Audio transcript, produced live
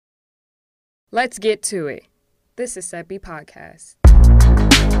Let's get to it. This is Seppi Podcast.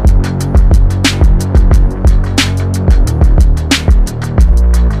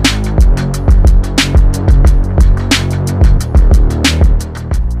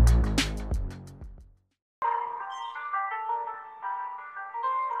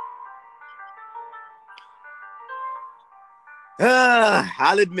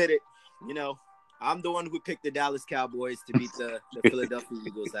 I'll admit it. You know, I'm the one who picked the Dallas Cowboys to beat the Philadelphia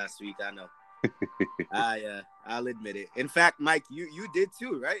Eagles last week. I know. I'll admit it. In fact, Mike, you did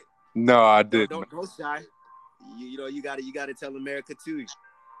too, right? No, I didn't. Don't shy. You gotta tell America too.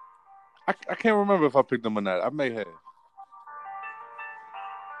 I can't remember if I picked them or not. I may have.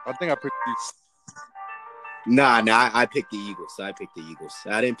 I think I picked these. Nah, I picked the Eagles.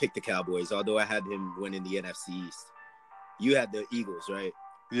 I didn't pick the Cowboys, although I had him winning the NFC East. You had the Eagles, right?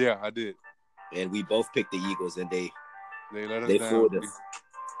 Yeah, I did. And we both picked the Eagles, and they let us down. fooled us.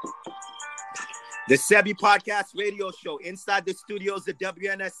 The Seppi Podcast radio show inside the studios of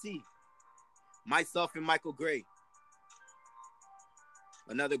WNSC. Myself and Michael Gray.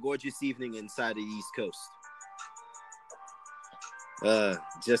 Another gorgeous evening inside the East Coast.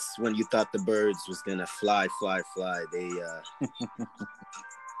 Just when you thought the birds was gonna fly, they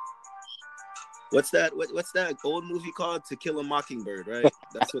What's that old movie called? To Kill a Mockingbird, right?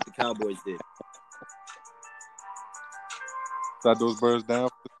 That's what the Cowboys did. Shot those birds down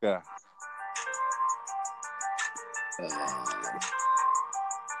from the sky.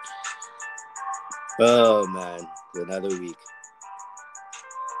 Oh, man. Another week.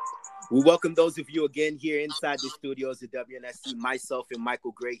 We welcome those of you again here inside the studios of WNSC. Myself and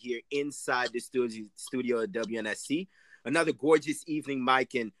Michael Gray here inside the studio of WNSC. Another gorgeous evening,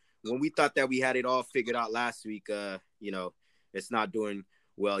 Mike. And when we thought that we had it all figured out last week, it's not doing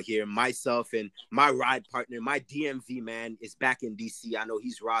well here. Myself and my ride partner, my DMV man, is back in DC. I know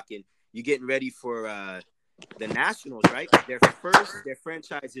he's rocking. You getting ready for the Nationals, right? Their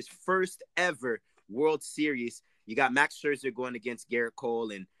franchise's first ever World Series. You got Max Scherzer going against Garrett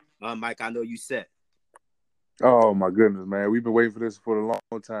Cole, and Mike, I know you set. Oh my goodness, man! We've been waiting for this for a long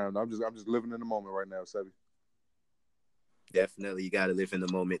time. I'm just living in the moment right now, Seppi. Definitely, you got to live in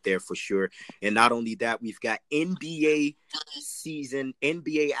the moment there for sure. And not only that, we've got NBA season.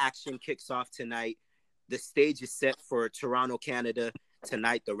 NBA action kicks off tonight. The stage is set for Toronto, Canada.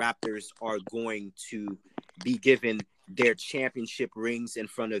 Tonight, the Raptors are going to be given their championship rings in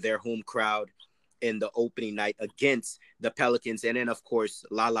front of their home crowd in the opening night against the Pelicans. And then, of course,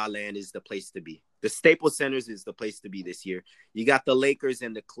 La La Land is the place to be. The Staples Centers is the place to be this year. You got the Lakers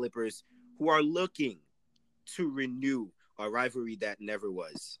and the Clippers who are looking to renew a rivalry that never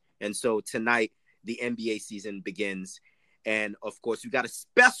was. And so tonight, the NBA season begins. And, of course, we got a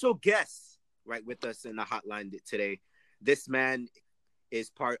special guest right with us in the hotline today. This man is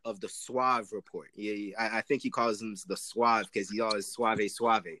part of the Suave Report. I think he calls him the Suave because he always suave.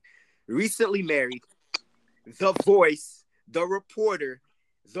 Recently married, the voice, the reporter,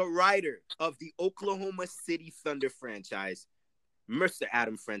 the writer of the Oklahoma City Thunder franchise, Mr.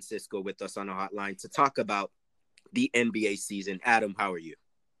 Adam Francisco, with us on the hotline to talk about the NBA season. Adam, how are you?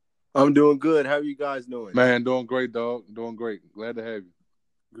 I'm doing good. How are you guys doing? Man, doing great, dog. Doing great. Glad to have you.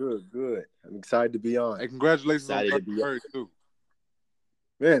 Good. I'm excited to be on. Hey, congratulations Excited on to be the bird, too.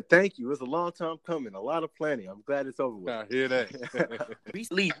 Man, thank you. It was a long time coming. A lot of planning. I'm glad it's over with. I hear that.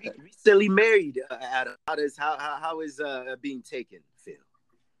 recently married, Adam. How is being taken feel?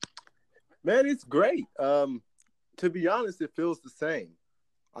 Man, it's great. To be honest, it feels the same.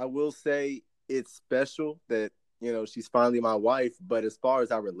 I will say it's special that, she's finally my wife. But as far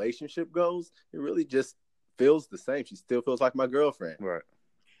as our relationship goes, it really just feels the same. She still feels like my girlfriend. Right.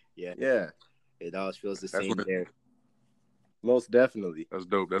 Yeah. It always feels the same there. Most definitely. That's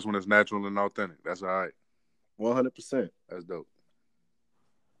dope. That's when it's natural and authentic. That's all right. 100%. That's dope.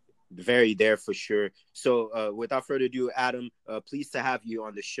 Very there for sure. So without further ado, Adam, pleased to have you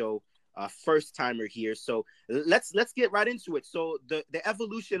on the show. First timer here. So let's get right into it. So the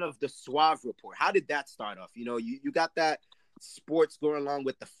evolution of the Suave Report, how did that start off? You got that sports going along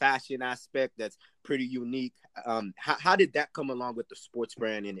with the fashion aspect that's pretty unique. How did that come along with the sports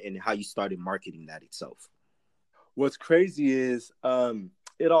brand and how you started marketing that itself? What's crazy is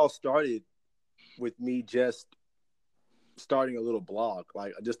it all started with me just starting a little blog,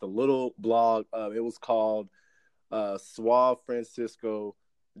 like just a little blog. It was called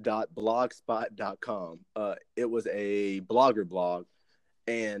suavefrancisco.blogspot.com. It was a blogger blog,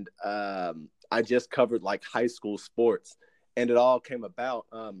 and I just covered like high school sports. And it all came about.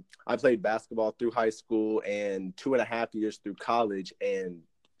 I played basketball through high school and 2.5 years through college, and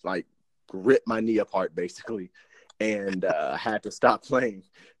like ripped my knee apart basically. And had to stop playing.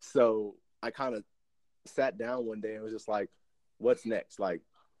 So I kind of sat down one day and was just like, what's next? Like,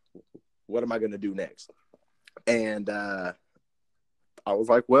 what am I going to do next? And I was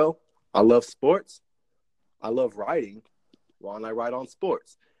like, well, I love sports. I love writing. Why don't I write on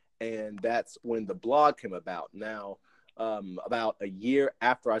sports? And that's when the blog came about. Now, about a year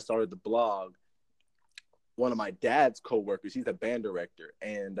after I started the blog, one of my dad's coworkers, he's a band director,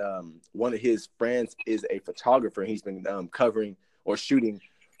 and one of his friends is a photographer. He's been covering or shooting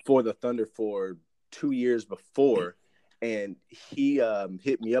for the Thunder for 2 years before, and he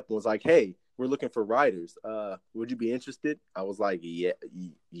hit me up and was like, hey, we're looking for writers. Would you be interested? I was like,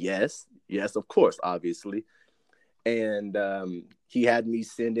 yes, of course, obviously. And he had me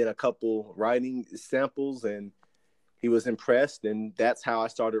send in a couple writing samples, and he was impressed, and that's how I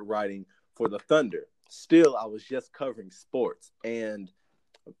started writing for the Thunder. Still, I was just covering sports, and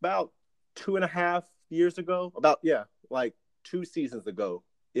about 2.5 years ago, like 2 seasons ago,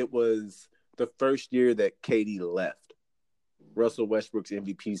 it was the first year that KD left, Russell Westbrook's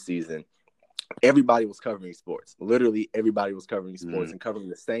MVP season. Everybody was covering sports. Literally everybody was covering sports and covering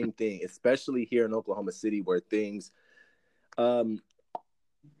the same thing, especially here in Oklahoma City, where things aren't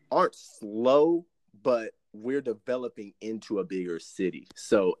slow, but we're developing into a bigger city.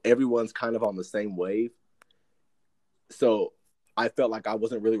 So everyone's kind of on the same wave. So I felt like I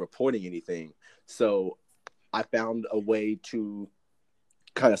wasn't really reporting anything. So I found a way to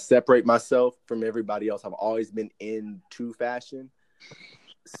kind of separate myself from everybody else. I've always been into fashion.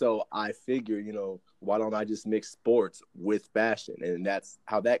 So I figured, why don't I just mix sports with fashion? And that's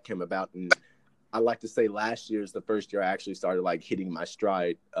how that came about. And I like to say last year is the first year I actually started like hitting my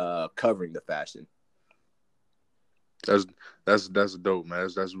stride, covering the fashion. That's dope, man.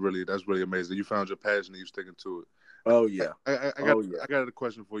 That's really amazing. You found your passion and you sticking to it. Oh yeah. I got a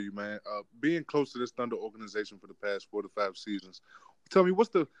question for you, man. Being close to this Thunder organization for the past 4 to 5 seasons, tell me what's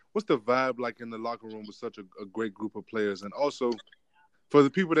the vibe like in the locker room with such a great group of players, and also for the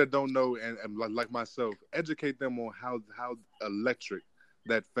people that don't know and like myself, educate them on how electric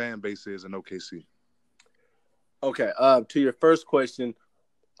that fan base is in OKC. Okay. To your first question,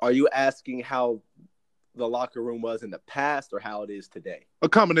 are you asking how the locker room was in the past or how it is today? A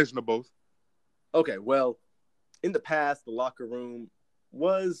combination of both. Okay, well, in the past, the locker room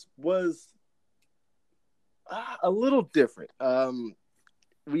was a little different.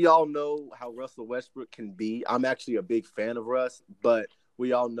 We all know how Russell Westbrook can be. I'm actually a big fan of Russ, but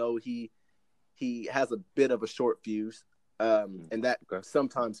we all know he has a bit of a short fuse, and that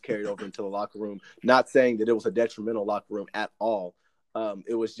sometimes carried over into the locker room. Not saying that it was a detrimental locker room at all.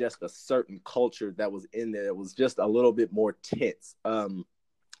 It was just a certain culture that was in there. It was just a little bit more tense.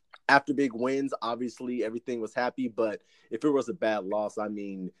 After big wins, obviously everything was happy, but if it was a bad loss, I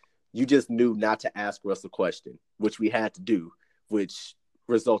mean, you just knew not to ask Russ a question, which we had to do, which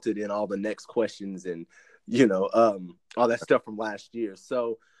resulted in all the next questions and, all that stuff from last year.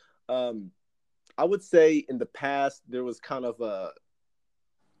 So I would say in the past, there was kind of a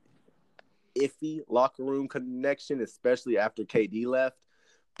iffy locker room connection, especially after KD left.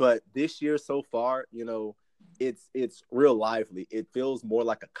 But this year so far, it's real lively. It feels more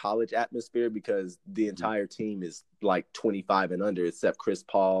like a college atmosphere because the entire team is like 25 and under, except Chris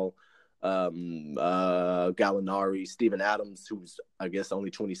Paul, Gallinari, Steven Adams, who's I guess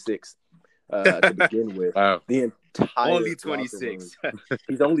only 26 to begin with. Wow. The entire only 26.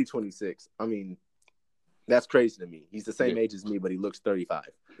 He's only 26. I mean, that's crazy to me. He's the same age as me, but he looks 35.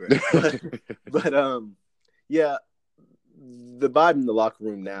 Right. but yeah, the vibe in the locker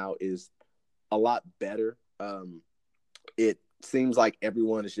room now is a lot better. It seems like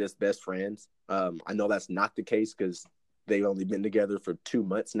everyone is just best friends. I know that's not the case because they've only been together for 2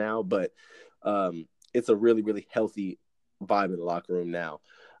 months now, but it's a really, really healthy vibe in the locker room now.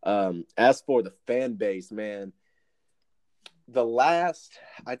 As for the fan base, man,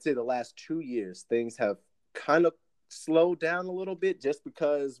 I'd say the last 2 years, things have kind of slowed down a little bit just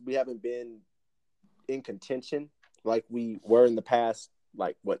because we haven't been in contention like we were in the past,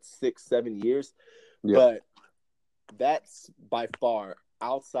 6-7 years. Yeah. But that's by far,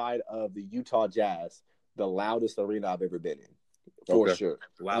 outside of the Utah Jazz, the loudest arena I've ever been in, for sure.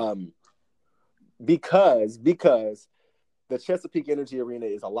 Wow. Because the Chesapeake Energy Arena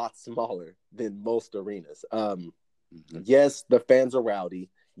is a lot smaller than most arenas. Yes, the fans are rowdy.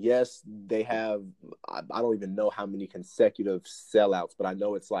 Yes, they have, I don't even know how many consecutive sellouts, but I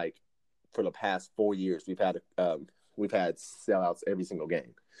know it's like for the past 4 years, we've had sellouts every single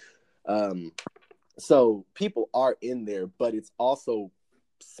game. So people are in there, but it's also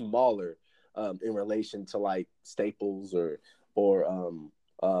smaller in relation to like Staples or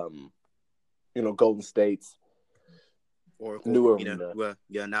Golden State's. Oracle New Arena. Arena. Well,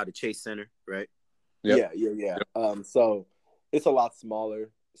 yeah, now the Chase Center, right? Yep. Yeah. So it's a lot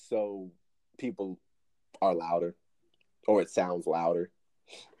smaller, so people are louder, or it sounds louder.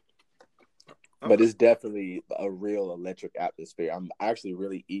 But it's definitely a real electric atmosphere. I'm actually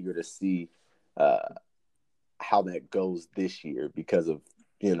really eager to see how that goes this year because of,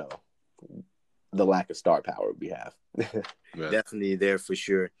 the lack of star power we have. Definitely there for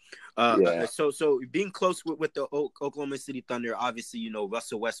sure. So being close with the Oklahoma City Thunder, obviously,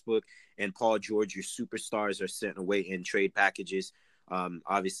 Russell Westbrook and Paul George, your superstars, are sent away in trade packages.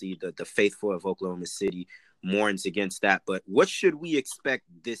 Obviously, the faithful of Oklahoma City mourns against that. But what should we expect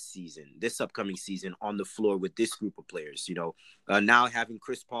this upcoming season on the floor with this group of players? Now having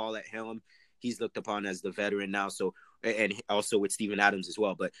Chris Paul at helm, he's looked upon as the veteran now. So, and also with Steven Adams as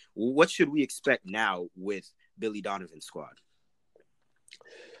well. But what should we expect now with Billy Donovan's squad?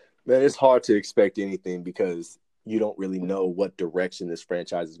 Man, it's hard to expect anything because you don't really know what direction this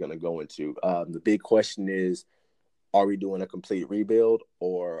franchise is going to go into. The big question is, are we doing a complete rebuild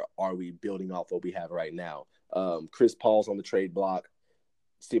or are we building off what we have right now? Chris Paul's on the trade block.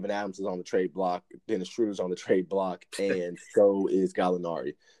 Steven Adams is on the trade block. Dennis Schroeder's on the trade block. And so is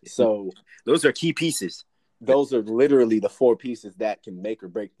Gallinari. So those are key pieces. Those are literally the four pieces that can make or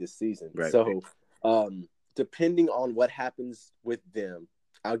break this season. Right. So depending on what happens with them,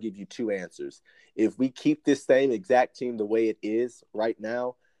 I'll give you two answers. If we keep this same exact team the way it is right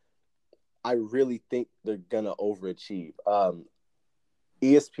now, I really think they're going to overachieve.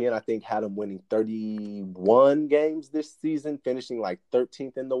 ESPN, I think, had them winning 31 games this season, finishing like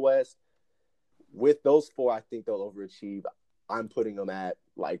 13th in the West. With those four, I think they'll overachieve. I'm putting them at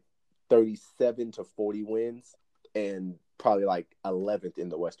like 37 to 40 wins and probably like 11th in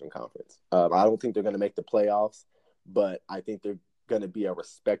the Western Conference. I don't think they're going to make the playoffs, but I think they're going to be a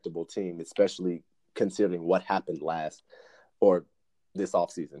respectable team, especially considering what happened this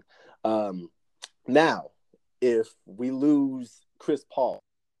offseason. Now, if we lose Chris Paul,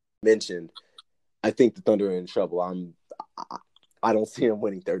 mentioned, I think the Thunder are in trouble. I don't see them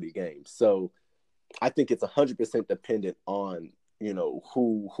winning 30 games. So I think it's 100% dependent on,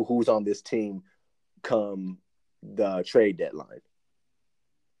 who's on this team come the trade deadline.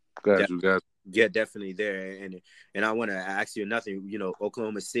 Got you. Yeah, definitely there. And I want to ask you another,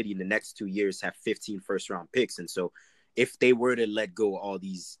 Oklahoma City in the next 2 years have 15 first-round picks. And so if they were to let go all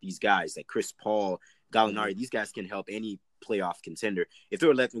these guys like Chris Paul, Gallinari, these guys can help any playoff contender. If they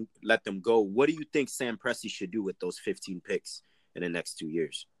were let them go, what do you think Sam Presti should do with those 15 picks in the next 2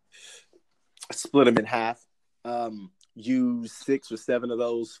 years? Split them in half. Use 6 or 7 of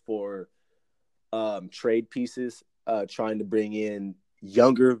those for trade pieces, trying to bring in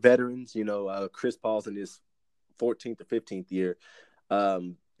younger veterans. Chris Paul's in his 14th or 15th year.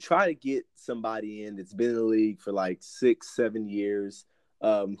 Try to get somebody in that's been in the league for like 6-7 years,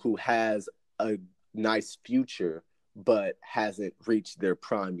 who has a nice future but hasn't reached their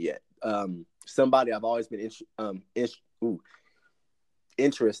prime yet. Somebody I've always been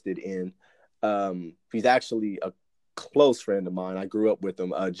interested in. He's actually a close friend of mine. I grew up with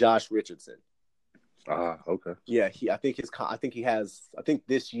him. Josh Richardson. Okay. Yeah, I think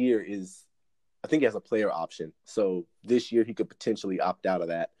this year he has a player option. So this year he could potentially opt out of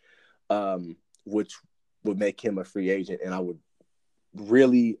that, which would make him a free agent. And I would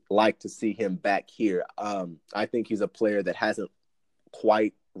really like to see him back here. I think he's a player that hasn't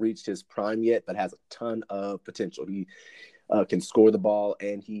quite reached his prime yet, but has a ton of potential. He can score the ball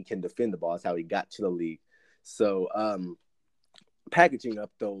and he can defend the ball. That's how he got to the league. So packaging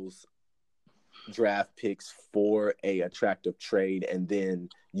up those draft picks for a attractive trade and then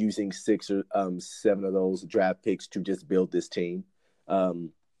using 6 or 7 of those draft picks to just build this team. I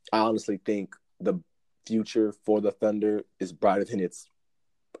honestly think the future for the Thunder is brighter than it's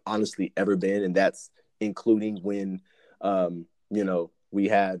honestly ever been, and that's including when we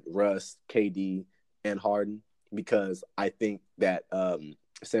had Russ, KD, and Harden, because I think that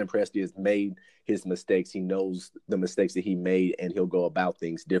Sam Presti has made his mistakes. He knows the mistakes that he made, and he'll go about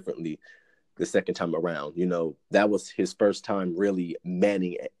things differently the second time around. That was his first time really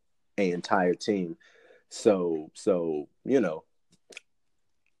manning an entire team. So he'll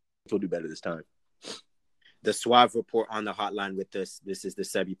do better this time. The Suave Report on the hotline with us. This is the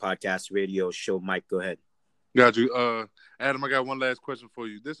Sebi Podcast Radio Show. Mike, go ahead. Got you. Adam, I got one last question for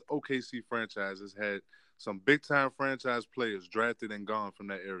you. This OKC franchise has had some big-time franchise players drafted and gone from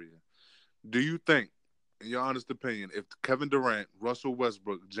that area. Do you think, in your honest opinion, if Kevin Durant, Russell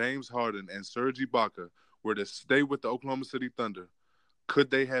Westbrook, James Harden, and Serge Ibaka were to stay with the Oklahoma City Thunder, could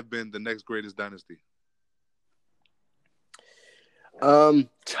they have been the next greatest dynasty?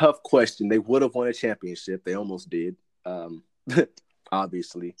 Tough question. They would have won a championship. They almost did.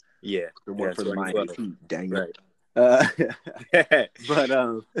 Obviously. Yeah. The one for the Miami Heat. Dang it. Right. But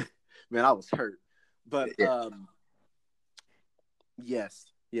man, I was hurt. But yes.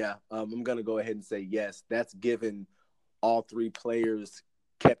 Yeah. I'm gonna go ahead and say yes. That's given all three players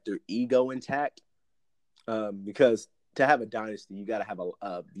kept their ego intact. Because to have a dynasty, you gotta have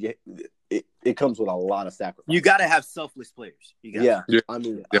it comes with a lot of sacrifice. You gotta have selfless players. I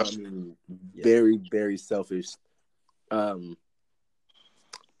mean, very, very selfish.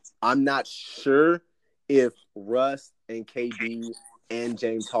 I'm not sure if Russ and KD and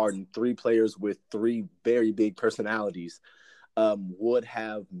James Harden, three players with three very big personalities, would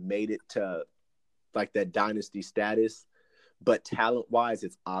have made it to like that dynasty status. But talent-wise,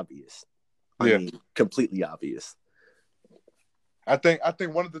 it's obvious. I mean, completely obvious. I think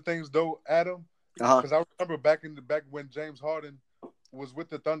one of the things though, Adam, because I remember back when James Harden was with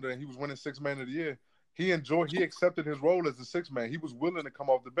the Thunder and he was winning Sixth Man of the Year, he accepted his role as the sixth man. He was willing to come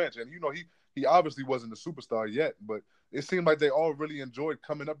off the bench, and he obviously wasn't a superstar yet, but it seemed like they all really enjoyed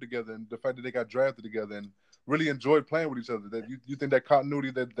coming up together, and the fact that they got drafted together and really enjoyed playing with each other. That you think that continuity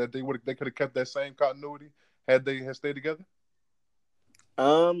that they could have kept that same continuity had they stayed together?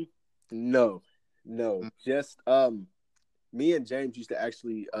 No. Just me and James used to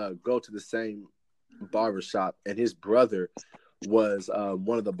actually go to the same barbershop, and his brother was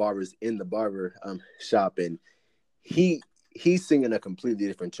one of the barbers in the barber shop, and he's singing a completely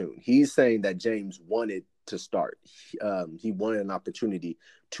different tune. He's saying that James wanted to start. He wanted an opportunity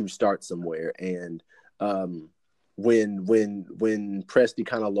to start somewhere, and when Presti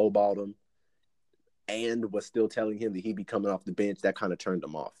kind of lowballed him and was still telling him that he'd be coming off the bench, that kind of turned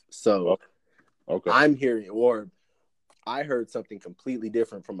him off. So okay. I heard something completely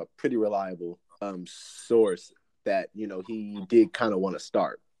different from a pretty reliable source that, he did kind of want to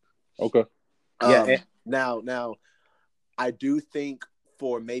start. Okay. Now, I do think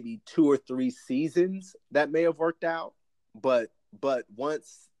for maybe 2 or 3 seasons that may have worked out, but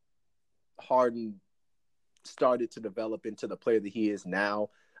once Harden started to develop into the player that he is now,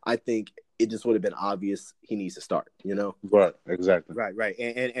 I think it just would have been obvious he needs to start, Right, exactly. Right.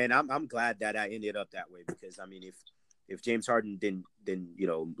 And I'm glad that I ended up that way, because I mean, if James Harden didn't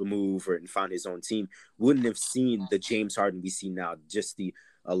move and found his own team, wouldn't have seen the James Harden we see now. Just the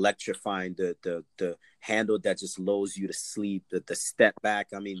electrifying, the handle that just lulls you to sleep, the step back.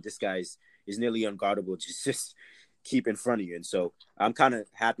 I mean, this guy is nearly unguardable. Just keep in front of you. And so I'm kind of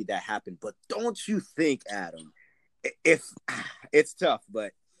happy that happened. But don't you think, Adam, if it's tough,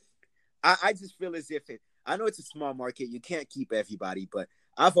 but I just feel as if I know it's a small market. You can't keep everybody, but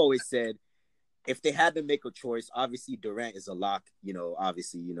I've always said, if they had to make a choice, obviously Durant is a lock.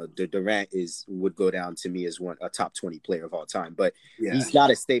 Durant would go down to me as a top 20 player of all time. But he's got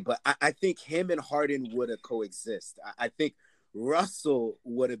to stay. But I think him and Harden would have coexist. I think Russell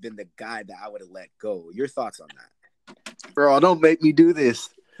would have been the guy that I would have let go. Your thoughts on that? Bro, don't make me do this.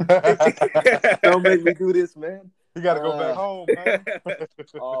 Don't make me do this, man. You got to go back home, man.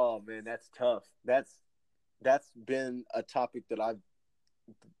 Oh, man, that's tough. That's been a topic that I've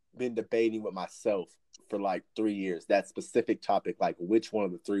been debating with myself for like 3 years. That specific topic, like which one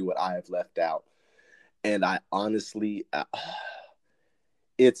of the three would I have left out? And I honestly,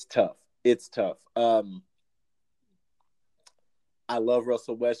 it's tough. It's tough. I love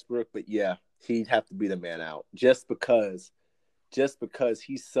Russell Westbrook, but yeah, he'd have to be the man out just because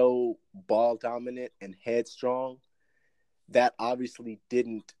he's so ball dominant and headstrong. That obviously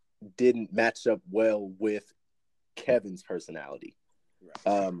didn't match up well with Kevin's personality.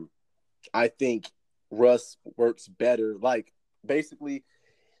 Right. I think Russ works better. Like, basically,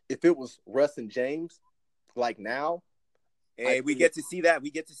 if it was Russ and James, like now, we get to see that.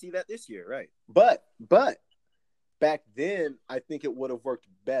 We get to see that this year, right? But back then, I think it would have worked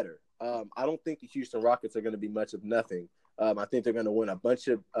better. I don't think the Houston Rockets are going to be much of nothing. I think they're going to win a bunch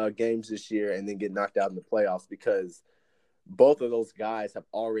of games this year and then get knocked out in the playoffs, because both of those guys have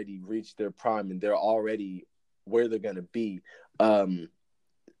already reached their prime and they're already where they're going to be.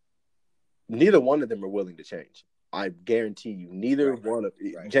 Neither one of them are willing to change. I guarantee you, neither one of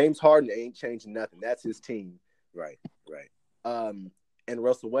James Harden ain't changing nothing. That's his team. Right. And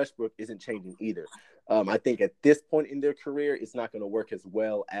Russell Westbrook isn't changing either. I think at this point in their career, it's not going to work as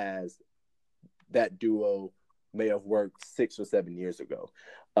well as that duo may have worked 6 or 7 years ago.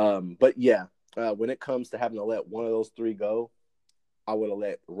 But yeah, when it comes to having to let one of those three go, I would have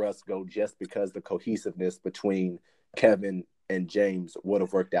let Russ go just because the cohesiveness between Kevin and James would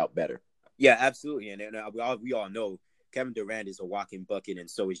have worked out better. Yeah, absolutely. And we all know Kevin Durant is a walking bucket, and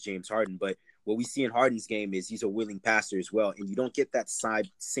so is James Harden. But what we see in Harden's game is he's a willing passer as well, and you don't get that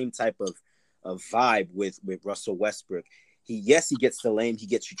same type of vibe with Russell Westbrook. He gets the lane, he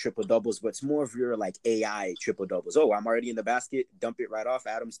gets you triple doubles, but it's more of your like AI triple doubles. Oh, I'm already in the basket, dump it right off,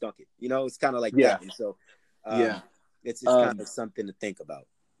 Adams dunk it. It's kind of like that. And so it's kind of something to think about.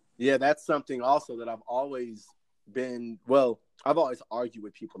 Yeah, that's something also that I've always argued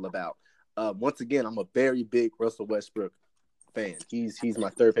with people about. Once again, I'm a very big Russell Westbrook fan. He's my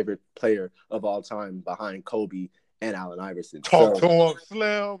third favorite player of all time behind Kobe and Allen Iverson. Talk to him,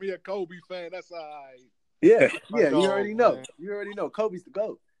 Slim. He a Kobe fan. That's all right. Yeah, My dog, you already know. man. You already know. Kobe's the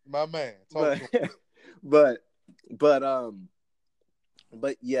GOAT. My man. Talk to him. But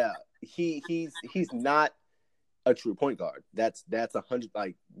yeah, he's not a true point guard. That's 100.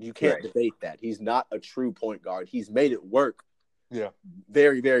 Like, you can't debate that. He's not a true point guard. He's made it work. Yeah,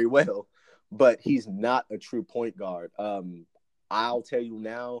 very, very well, but he's not a true point guard. I'll tell you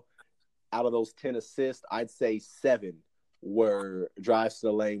now, out of those 10 assists, I'd say 7 were drives to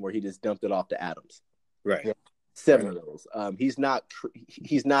the lane where he just dumped it off to Adams. Right. Yeah. 7 of those. He's not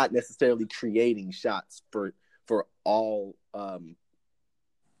necessarily creating shots for all of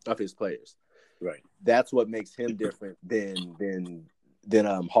his players. Right. That's what makes him different than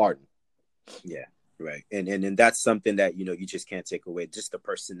Harden. Yeah. Right. And that's something that, you just can't take away. Just the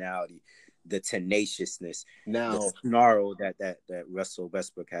personality, the tenaciousness, the snarl that Russell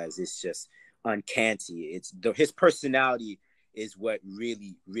Westbrook has is just uncanny. His personality is what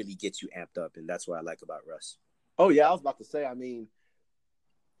really, really gets you amped up. And that's what I like about Russ. Oh, yeah. I was about to say, I mean,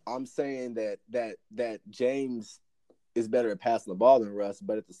 I'm saying that James is better at passing the ball than Russ.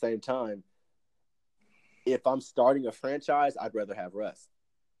 But at the same time, if I'm starting a franchise, I'd rather have Russ.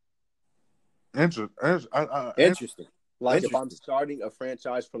 Interesting. Like, if I'm starting a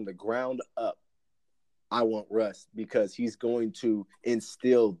franchise from the ground up, I want Russ because he's going to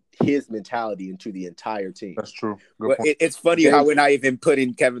instill his mentality into the entire team. That's true. Well, it's funny how we're not even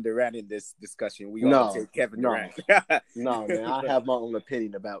putting Kevin Durant in this discussion. We all take Kevin Durant. No, man, I have my own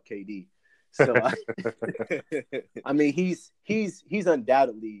opinion about KD. So, I mean, he's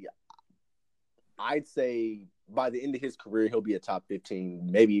undoubtedly, I'd say, by the end of his career, he'll be a top 15,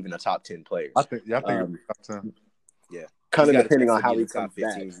 maybe even a top 10 player. I think he'll be top 10. Yeah. Kind of depending on how he comes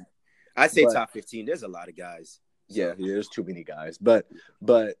back. I'd say top 15. There's a lot of guys. Yeah, there's too many guys. But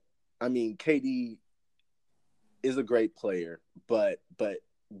I mean, KD is a great player, but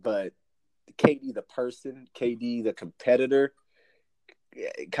KD the person, KD the competitor,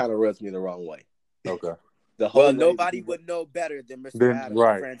 it kind of rubs me the wrong way. Okay. Nobody would know better than Mr. Adam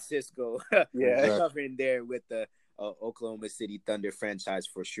Francisco. Covering there with the Oklahoma City Thunder franchise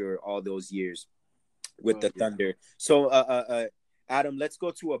for sure, all those years with the Thunder. So, Adam, let's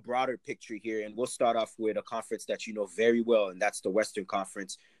go to a broader picture here, and we'll start off with a conference that you know very well, and that's the Western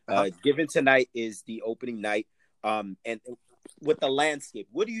Conference. Given tonight is the opening night, and with the landscape,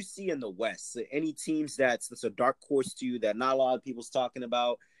 what do you see in the West? Any teams that's a dark horse to you that not a lot of people's talking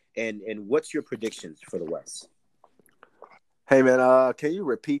about? And what's your predictions for the West? Hey, man, can you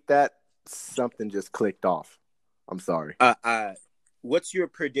repeat that? Something just clicked off. I'm sorry. What's your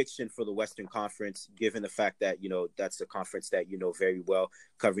prediction for the Western Conference, given the fact that, that's a conference that you know very well,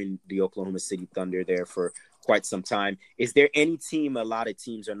 covering the Oklahoma City Thunder there for quite some time? Is there any team a lot of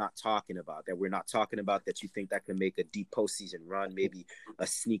teams are not talking about, that we're not talking about, that you think that can make a deep postseason run, maybe a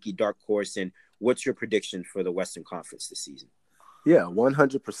sneaky dark horse? And what's your prediction for the Western Conference this season? Yeah,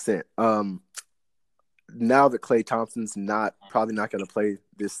 100%. Now that Klay Thompson's probably not going to play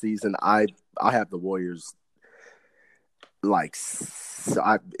this season, I have the Warriors in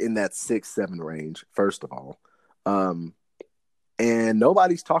that 6-7 range, first of all. And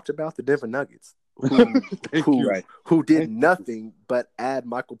nobody's talked about the Denver Nuggets, who did nothing but add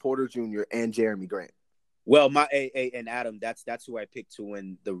Michael Porter Jr. and Jeremy Grant. Well, and Adam, that's who I picked to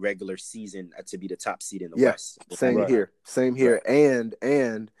win the regular season to be the top seed in the West. Same here. Right.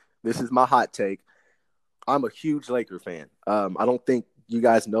 And this is my hot take. I'm a huge Laker fan. I don't think you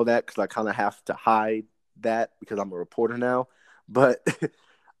guys know that because I kind of have to hide that because I'm a reporter now. But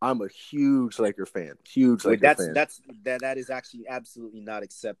I'm a huge Laker fan. That is actually absolutely not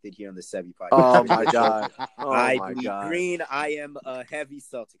accepted here on the Sebi podcast. Oh my god! I bleed green. I am a heavy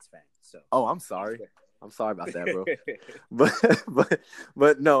Celtics fan. So. Oh, I'm sorry. I'm sorry about that, bro.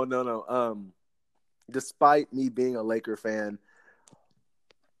 but no. Despite me being a Laker fan,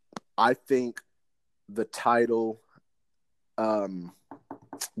 I think the title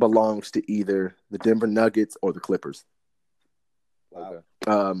belongs to either the Denver Nuggets or the Clippers. Wow.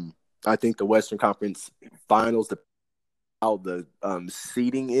 I think the Western Conference Finals, how the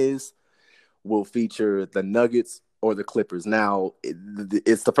seeding is, will feature the Nuggets or the Clippers. Now,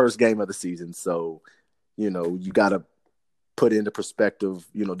 it's the first game of the season, so you got to put into perspective,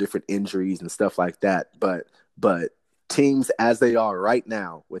 different injuries and stuff like that. But teams as they are right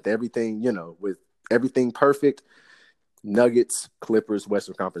now, with everything, with everything perfect, Nuggets, Clippers,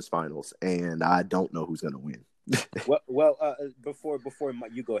 Western Conference Finals, and I don't know who's going to win. Before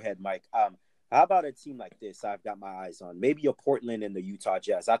you go ahead, Mike. How about a team like this? I've got my eyes on maybe a Portland and the Utah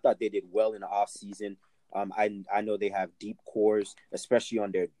Jazz. I thought they did well in the offseason. I know they have deep cores, especially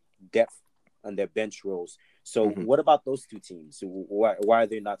on their depth on their bench roles. So what about those two teams? Why are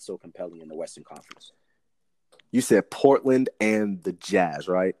they not so compelling in the Western Conference? You said Portland and the Jazz,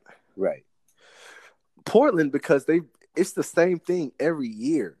 right? Right. Portland, because it's the same thing every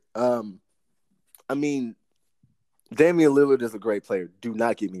year. I mean, Damian Lillard is a great player. Do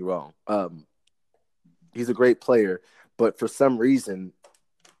not get me wrong. He's a great player, but for some reason,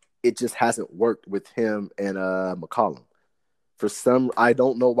 it just hasn't worked with him and McCollum. I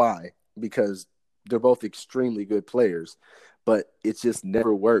don't know why, because they're both extremely good players, but it just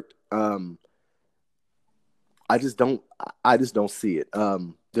never worked. I just don't see it.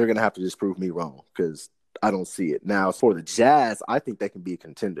 They're gonna have to just prove me wrong, because I don't see it. Now, for the Jazz, I think they can be a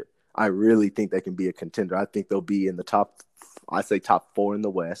contender. I really think they can be a contender. I think they'll be in the top 4 in the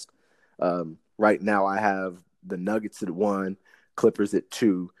West. Right now, I have the Nuggets at 1, Clippers at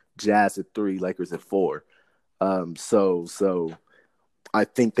 2, Jazz at 3, Lakers at 4. So I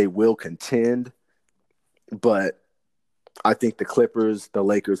think they will contend, but I think the Clippers, the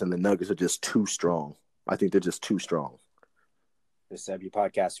Lakers, and the Nuggets are just too strong. I think they're just too strong. The Sebby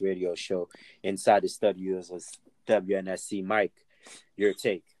Podcast Radio Show inside the studios was WNSC. Mike, your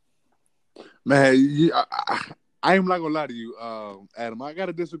take. Man, I am not gonna lie to you, Adam. I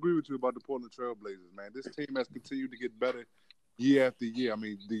gotta disagree with you about the Portland Trailblazers, man. This team has continued to get better year after year. I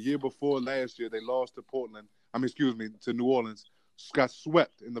mean, the year before last year, they lost to to New Orleans, got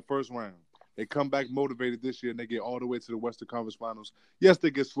swept in the first round. They come back motivated this year, and they get all the way to the Western Conference Finals. Yes,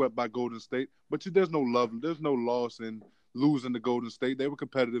 they get swept by Golden State, but there's no loss in losing to Golden State. They were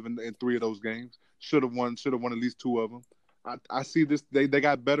competitive in 3 of those games. Should have won at least 2 of them. I see this. They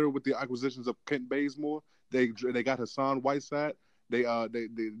got better with the acquisitions of Kent Bazemore. They got Hassan Whiteside. They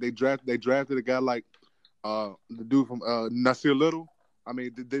drafted a guy like the dude from Nasir Little. I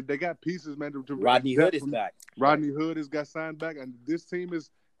mean, they got pieces, man. Rodney Hood is back. Rodney Hood has got signed back, and this team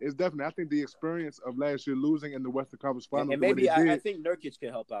is definitely. I think the experience of last year losing in the Western Conference Finals, and maybe I think Nurkic can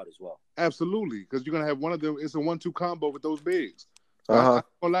help out as well. Absolutely, because you're gonna have one of them. It's a 1-2 combo with those bigs. Uh-huh.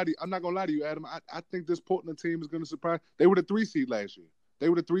 I'm not gonna lie to you, Adam. I think this Portland team is gonna surprise. They were the 3 seed last year. They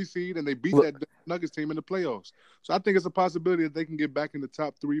were the 3 seed, and they beat that Nuggets team in the playoffs. So I think it's a possibility that they can get back in the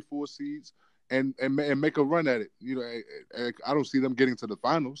top 3-4 seeds and make a run at it. I don't see them getting to the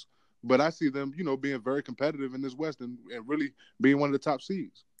finals, but I see them, being very competitive in this West and really being one of the top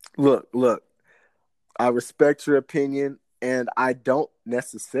seeds. Look, I respect your opinion, and I don't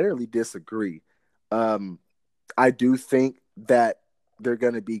necessarily disagree. I do think that they're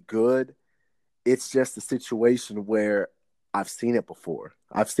going to be good. It's just a situation where I've seen it before.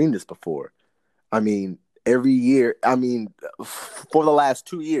 I've seen this before. I mean, every year, for the last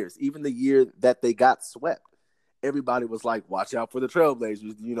 2 years, even the year that they got swept, everybody was like, watch out for the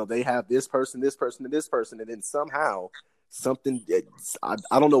Trailblazers. They have this person, and this person. And then somehow something,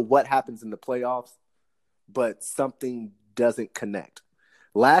 I don't know what happens in the playoffs, but something doesn't connect.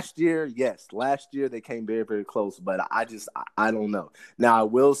 Last year they came very, very close, but I don't know. Now, I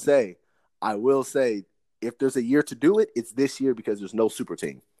will say, if there's a year to do it, it's this year, because there's no super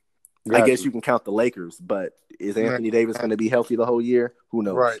team. I guess you can count the Lakers, but is Anthony Davis going to be healthy the whole year? Who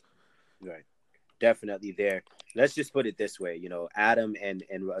knows? Right. Definitely there. Let's just put it this way. Adam and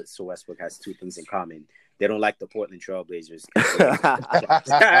Russell Westbrook has 2 things in common. They don't like the Portland Trailblazers.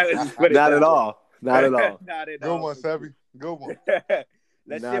 Not at all. Not at all. Go one, Sebby. Go one.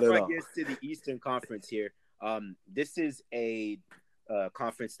 Let's shift our gears to the Eastern Conference here. This is a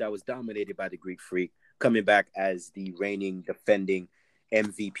conference that was dominated by the Greek Freak, coming back as the reigning, defending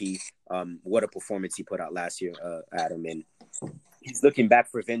MVP. What a performance he put out last year, Adam. And he's looking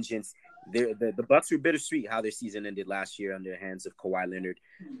back for vengeance. The Bucks were bittersweet how their season ended last year under the hands of Kawhi Leonard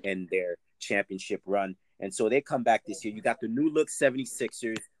and their championship run. And so they come back this year. You got the new look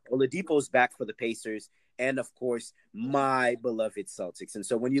 76ers. Oladipo's back for the Pacers. And, of course, my beloved Celtics. And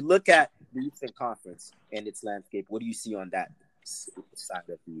so when you look at the Eastern Conference and its landscape, what do you see on that side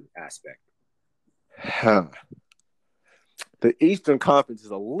of the aspect? The Eastern Conference is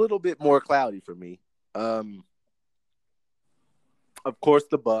a little bit more cloudy for me. Of course,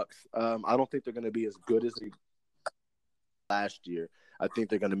 the Bucks. I don't think they're going to be as good as they last year. I think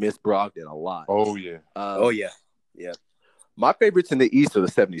they're going to miss Brogdon a lot. Oh, yeah. Yeah. My favorites in the East are the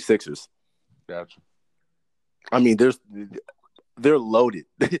 76ers. Gotcha. I mean, they're loaded.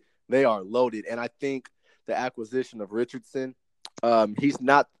 They are loaded, and I think the acquisition of Richardson, he's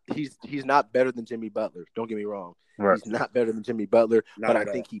not better than Jimmy Butler. Don't get me wrong. Right. He's not better than Jimmy Butler, Not but I at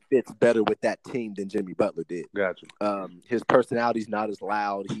all. think he fits better with that team than Jimmy Butler did. Gotcha. His personality's not as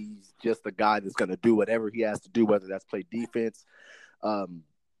loud. He's just a guy that's going to do whatever he has to do, whether that's play defense.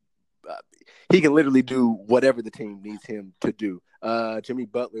 He can literally do whatever the team needs him to do. Jimmy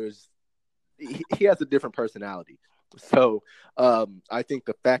Butler's he has a different personality. So I think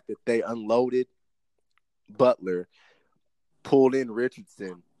the fact that they unloaded Butler, pulled in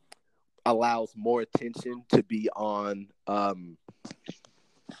Richardson, allows more attention to be on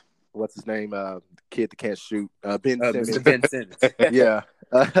what's his name? Kid that can't shoot. Ben Simmons. Mr. Ben Simmons. Yeah.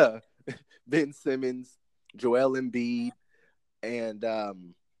 Ben Simmons, Joel Embiid, and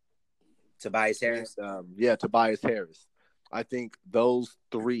Tobias Harris. Tobias Harris. I think those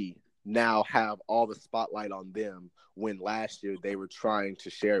three now have all the spotlight on them when last year they were trying to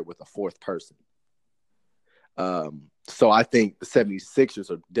share it with a fourth person. So I think the 76ers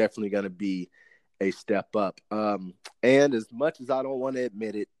are definitely going to be a step up. And as much as I don't want to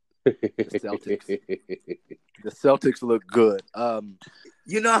admit it, the Celtics look good.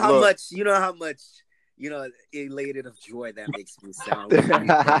 You know how much elated of joy that makes me sound.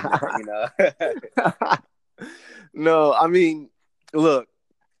 No, I mean, look,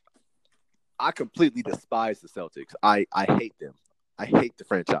 I completely despise the Celtics. I hate them. I hate the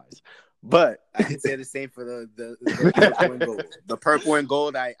franchise. But I can say the same for the purple and gold. The purple and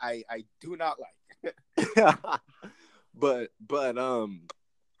gold, I do not like. but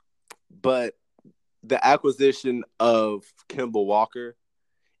the acquisition of Kemba Walker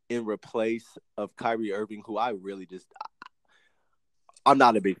in replace of Kyrie Irving, who I'm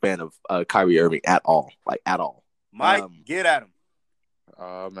not a big fan of Kyrie Irving at all, like at all. Mike, get at him.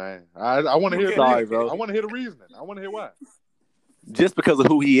 Oh man, I want to hear. Sorry, bro. I want to hear the reasoning. I want to hear why. Just because of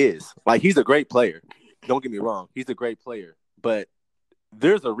who he is. Like, he's a great player. Don't get me wrong. He's a great player. But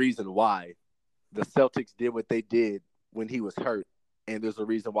there's a reason why the Celtics did what they did when he was hurt. And there's a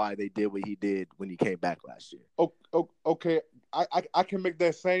reason why they did what he did when he came back last year. Okay. I can make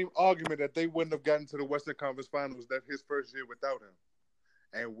that same argument that they wouldn't have gotten to the Western Conference Finals that his first year without him.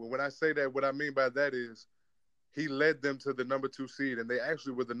 And when I say that, what I mean by that is he led them to the number 2 seed, and they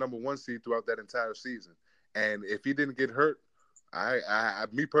actually were the number 1 seed throughout that entire season. And if he didn't get hurt,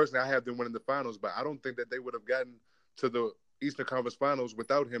 me personally, I have them winning the finals, but I don't think that they would have gotten to the Eastern Conference Finals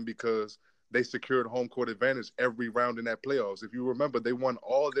without him because they secured home court advantage every round in that playoffs. If you remember, they won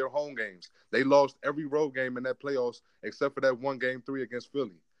all their home games. They lost every road game in that playoffs except for that one game 3 against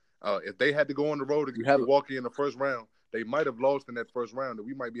Philly. If they had to go on the road against Milwaukee in the first round, they might have lost in that first round, and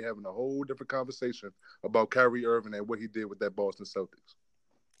we might be having a whole different conversation about Kyrie Irving and what he did with that Boston Celtics.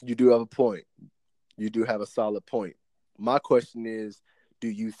 You do have a point. You do have a solid point. My question is, do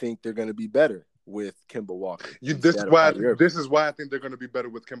you think they're going to be better with Kemba Walker? This is why I think they're going to be better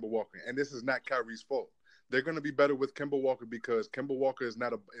with Kemba Walker, and this is not Kyrie's fault. They're going to be better with Kemba Walker because Kemba Walker is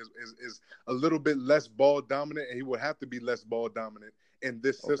a little bit less ball dominant, and he will have to be less ball dominant in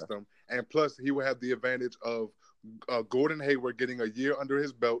this system. And plus, he will have the advantage of Gordon Hayward getting a year under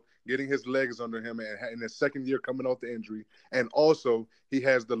his belt, getting his legs under him, and in his second year coming off the injury. And also, he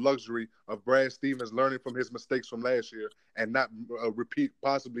has the luxury of Brad Stevens learning from his mistakes from last year and not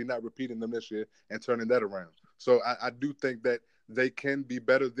possibly not repeating them this year and turning that around. So I do think that they can be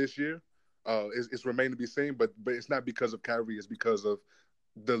better this year. It's remained to be seen, but it's not because of Kyrie. It's because of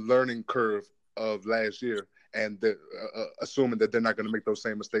the learning curve of last year and assuming that they're not going to make those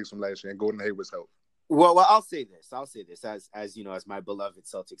same mistakes from last year and Gordon Hayward's help. Well, I'll say this as you know, as my beloved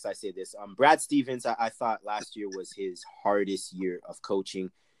Celtics, I say this. Brad Stevens, I thought last year was his hardest year of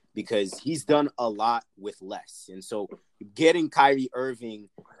coaching because he's done a lot with less. And so getting Kyrie Irving,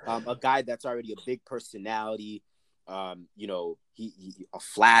 a guy that's already a big personality, he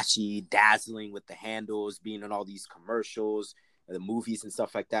flashy, dazzling with the handles, being in all these commercials, the movies and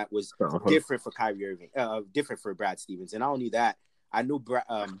stuff like that was different for Kyrie Irving, different for Brad Stevens. And not only that, I knew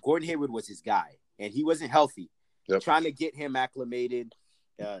Gordon Hayward was his guy. And he wasn't healthy. Yep. Trying to get him acclimated.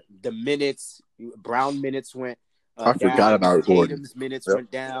 The minutes, Brown minutes went I forgot about Gordon. Tatum's minutes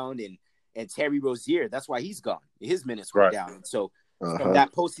went down, and Terry Rozier, that's why he's gone. His minutes went down. And so from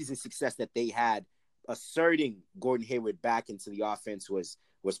that postseason success that they had, asserting Gordon Hayward back into the offense was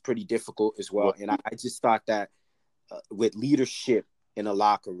pretty difficult as well. And I just thought that with leadership in a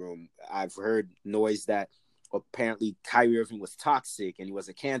locker room, I've heard noise that apparently Kyrie Irving was toxic and he was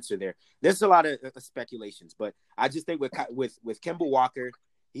a cancer there. There's a lot of speculations, but I just think with Kemba Walker,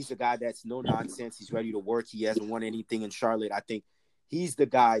 he's a guy that's no nonsense. He's ready to work. He hasn't won anything in Charlotte. I think he's the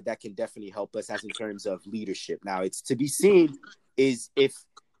guy that can definitely help us as in terms of leadership. Now, it's to be seen is if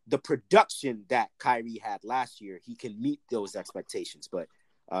the production that Kyrie had last year, he can meet those expectations. But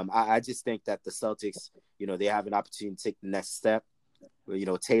I just think that the Celtics, they have an opportunity to take the next step.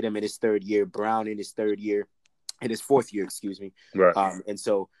 Tatum in his third year, Brown in his fourth year, excuse me. Right. And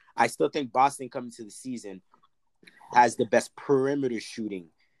so I still think Boston coming to the season has the best perimeter shooting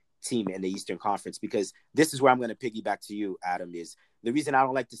team in the Eastern Conference, because this is where I'm going to piggyback to you, Adam, is the reason I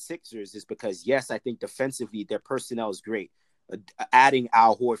don't like the Sixers is because, yes, I think defensively their personnel is great. Adding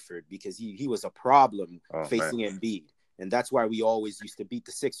Al Horford, because he was a problem facing Embiid. And that's why we always used to beat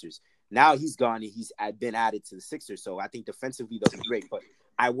the Sixers. Now he's gone and he's been added to the Sixers. So I think defensively they'll be great. But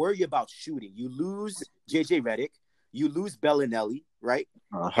I worry about shooting. You lose JJ Redick. You lose Bellinelli, right?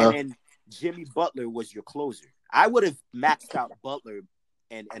 And then Jimmy Butler was your closer. I would have maxed out Butler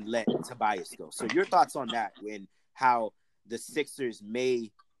and let Tobias go. So your thoughts on that, and how the Sixers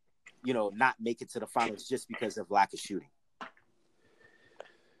may, not make it to the finals just because of lack of shooting?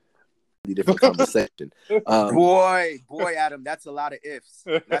 Different conversation. Boy, Adam, that's a lot of ifs.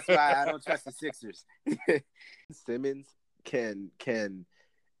 That's why I don't trust the Sixers. Simmons can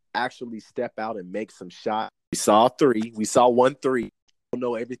actually step out and make some shots. We saw 3. We saw 1 3. I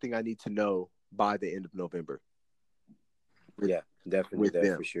know everything I need to know by the end of November. Yeah, definitely with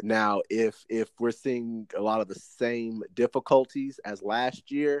them. For sure. Now, if we're seeing a lot of the same difficulties as last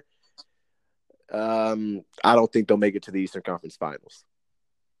year, I don't think they'll make it to the Eastern Conference Finals.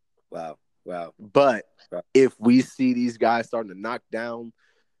 Wow. But if we see these guys starting to knock down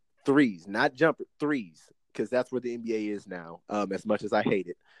threes, not jumper threes, because that's where the NBA is now, as much as I hate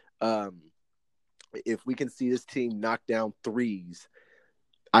it. If we can see this team knock down threes,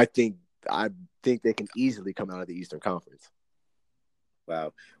 I think they can easily come out of the Eastern Conference.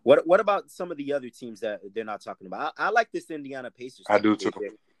 Wow. What about some of the other teams that they're not talking about? I like this Indiana Pacers team. I do too.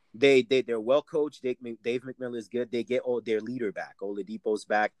 They're well coached. Dave McMillan is good. They get their leader back. Oladipo's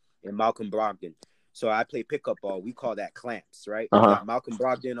back, and Malcolm Brogdon. So I play pickup ball. We call that clamps, right? You got Malcolm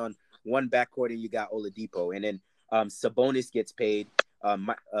Brogdon on one backcourt, and you got Oladipo. And then Sabonis gets paid.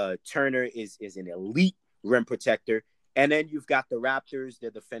 Turner is an elite rim protector. And then you've got the Raptors.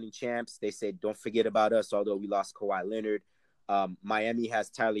 They're defending champs. They said, don't forget about us, although we lost Kawhi Leonard. Miami has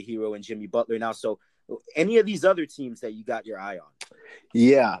Tyler Hero and Jimmy Butler now. So any of these other teams that you got your eye on?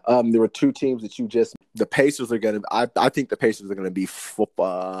 Yeah, there were 2 teams that the Pacers are going to – I think the Pacers are going to be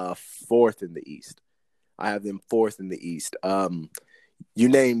fourth in the East. I have them fourth in the East. You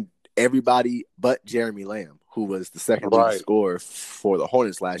named everybody but Jeremy Lamb, who was the second leading scorer for the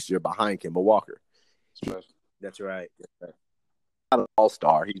Hornets last year behind Kemba Walker. That's right. Not an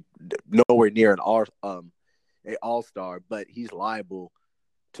all-star. He's nowhere near an all-star, but he's liable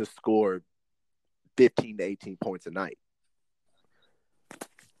to score 15 to 18 points a night.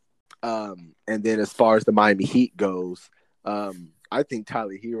 And then as far as the Miami Heat goes, I think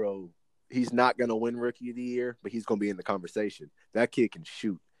Tyler Hero, he's not going to win Rookie of the Year, but he's going to be in the conversation. That kid can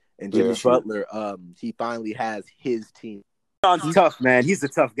shoot. And Jimmy Butler, he finally has his team. He's tough, man. He's a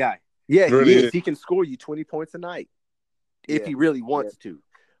tough guy. Yeah, he is. He can score you 20 points a night if he really wants to.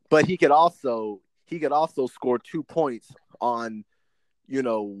 But he could also score 2 points on,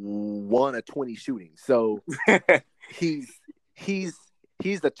 1 of 20 shooting. So he's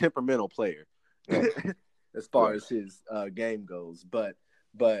a temperamental player as far as his game goes. But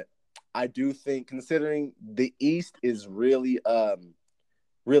I do think, considering the East is really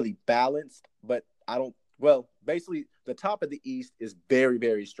balanced, but basically the top of the East is very,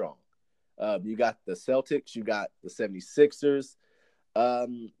 very strong. You got the Celtics, you got the 76ers.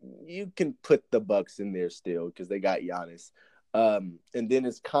 You can put the Bucks in there still because they got Giannis. And then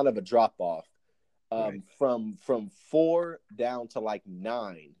it's kind of a drop off. From 4 down to like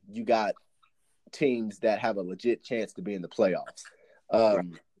 9, you got teams that have a legit chance to be in the playoffs.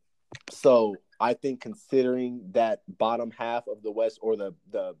 So I think, considering that bottom half of the West, or the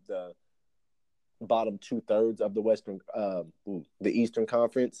bottom 2/3 of the the Eastern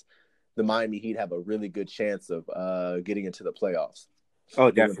Conference, the Miami Heat have a really good chance of getting into the playoffs. Oh,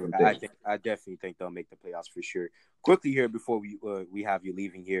 definitely. I definitely think they'll make the playoffs for sure. Quickly here, before we have you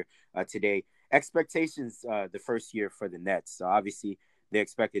leaving here today, expectations the first year for the Nets. So obviously they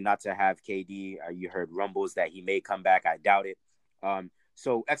expected not to have KD. You heard rumbles that he may come back. I doubt it.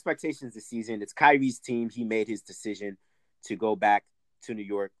 So expectations this season. It's Kyrie's team. He made his decision to go back to New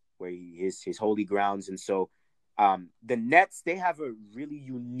York, where he is his holy grounds. And so the Nets, they have a really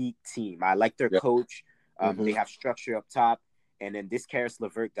unique team. I like their coach. They have structure up top. And then this Karis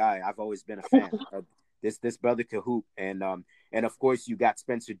LeVert guy, I've always been a fan of. This brother can hoop. And of course you got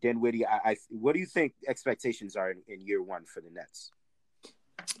Spencer Dinwiddie. What do you think expectations are in year 1 for the Nets?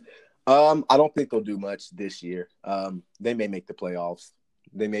 I don't think they'll do much this year. They may make the playoffs.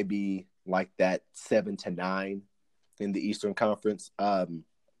 They may be like that 7-9 in the Eastern Conference. I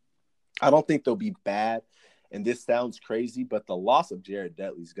don't think they'll be bad. And this sounds crazy, but the loss of Jared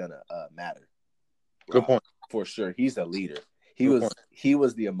Dudley is gonna matter. Good point. For sure. He's a leader. He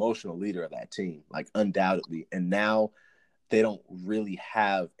was the emotional leader of that team, like undoubtedly. And now they don't really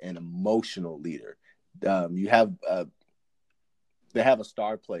have an emotional leader. They have a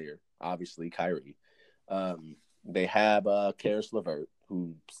star player, obviously, Kyrie. They have Karis LeVert,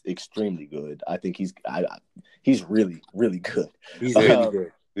 who's extremely good. I think he's really, really good. He's really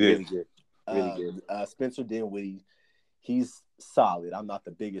good. Yeah. Really good. Really good. Spencer Dinwiddie, he's solid. I'm not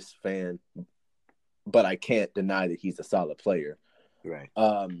the biggest fan, but I can't deny that he's a solid player. Right.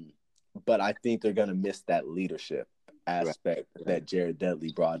 But I think they're going to miss that leadership aspect that Jared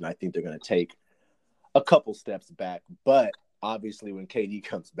Dudley brought, and I think they're going to take a couple steps back. But obviously, when KD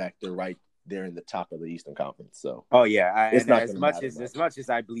comes back, they're right there in the top of the Eastern Conference. So, It's not as much as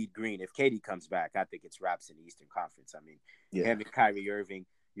I bleed green, if KD comes back, I think it's wraps in the Eastern Conference. I mean, him and Kyrie Irving,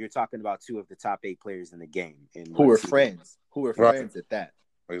 you're talking about two of the top 8 players in the game, who are friends at that.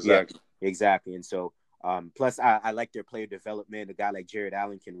 Exactly. Yeah, exactly. And so, plus I like their player development. A guy like Jared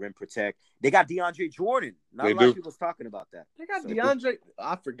Allen can rim protect. They got DeAndre Jordan. Not a lot of people's talking about that. They got DeAndre.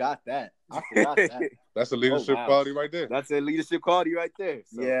 I forgot that. That's a leadership quality right there. That's a leadership quality right there.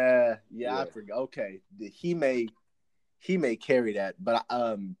 So. Yeah. I forgot. Okay, he may carry that, but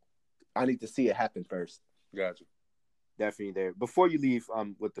I need to see it happen first. Gotcha. Definitely there. Before you leave,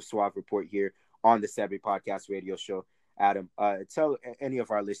 with the Suave Report here on the Sabby Podcast Radio Show, Adam, tell any of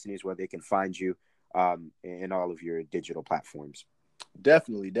our listeners where they can find you in all of your digital platforms.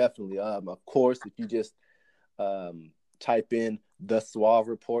 Definitely. Of course, if you just type in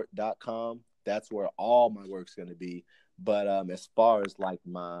thesuavereport.com, that's where all my work's going to be. But as far as like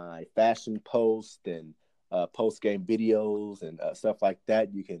my fashion post and post-game videos and stuff like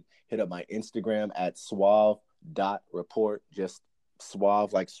that, you can hit up my Instagram at suave.report, just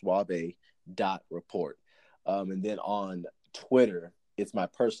suave like suave.report. And then on Twitter, it's my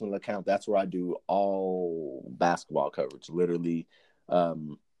personal account. That's where I do all basketball coverage, literally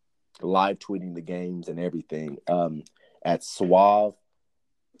live tweeting the games and everything at Suave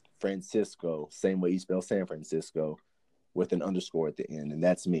Francisco, same way you spell San Francisco, with an underscore at the end, and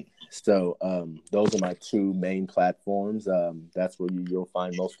that's me. So those are my 2 main platforms. That's where you'll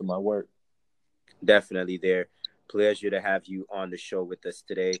find most of my work. Definitely there. Pleasure to have you on the show with us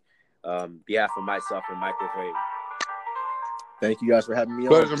today. Behalf of myself and Michael Gray. Thank you guys for having me on.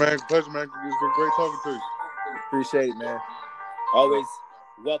 Pleasure, man. It's been great talking to you. Appreciate it, man. Always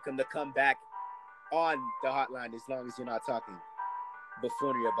welcome to come back on the hotline as long as you're not talking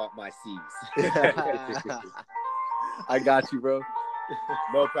buffoonery about my C's. I got you, bro.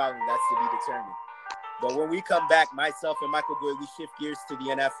 No problem. That's to be determined. But when we come back, myself and Michael Goy, we shift gears to the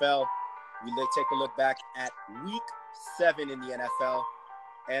NFL. We take a look back at Week 7 in the NFL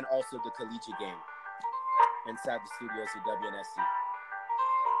and also the collegiate game inside the studios of WNSC.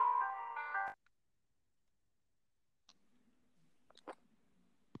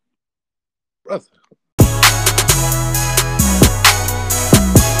 Brother.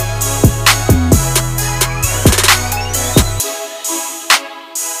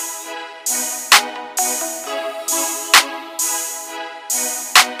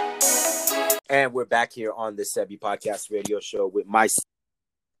 And we're back here on the Sebi Podcast Radio Show with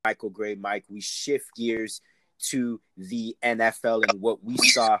Michael Gray. Mike, we shift gears to the NFL and what we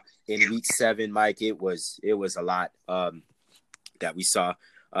saw in Week 7. Mike, it was a lot that we saw.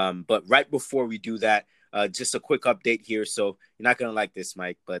 But right before we do that, just a quick update here. So you're not gonna like this,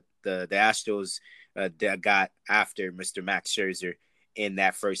 Mike, but the Astros that got after Mr. Max Scherzer in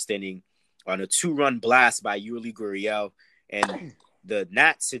that first inning on a 2-run blast by Yuli Gurriel, and the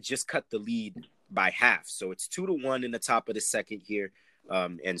Nats had just cut the lead by half. So it's 2-1 in the top of the second here.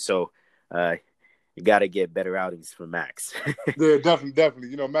 And so you got to get better outings for Max. Yeah, definitely.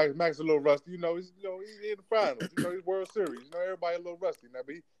 You know, Max is a little rusty. He's in the finals. He's World Series. Everybody a little rusty now,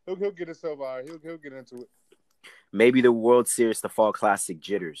 but he'll get himself all right. He'll get into it. Maybe the World Series, the Fall Classic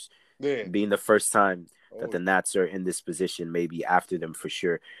jitters. Yeah. Being the first time that the Nats are in this position, maybe after them for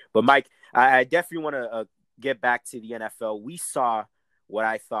sure. But Mike, I definitely want to get back to the NFL. We saw what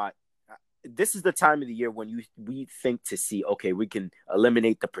I thought. This is the time of the year when we think to see, okay, we can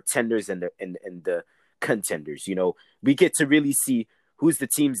eliminate the pretenders and the contenders. We get to really see who's the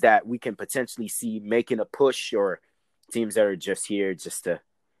teams that we can potentially see making a push, or teams that are just here just to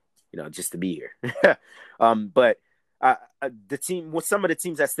be here. But some of the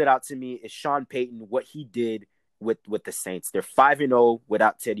teams that stood out to me is Sean Payton, what he did with the Saints. They're 5-0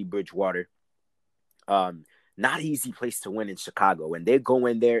 without Teddy Bridgewater. Not easy place to win in Chicago. And they go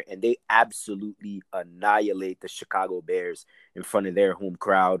in there and they absolutely annihilate the Chicago Bears in front of their home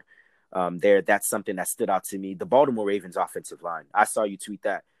crowd. That's something that stood out to me. The Baltimore Ravens offensive line. I saw you tweet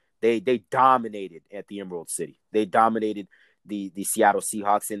that. They dominated at the Emerald City. They dominated the Seattle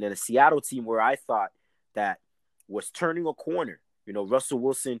Seahawks. And then a Seattle team where I thought that was turning a corner. You know, Russell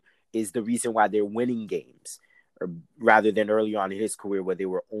Wilson is the reason why they're winning games, or rather than early on in his career where they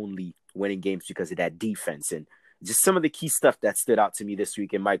were only winning games because of that defense. And just some of the key stuff that stood out to me this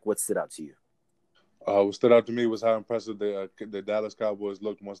week. And Mike, what stood out to you? What stood out to me was how impressive the Dallas Cowboys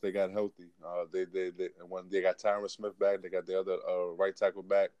looked once they got healthy. When they got Tyron Smith back, they got the other right tackle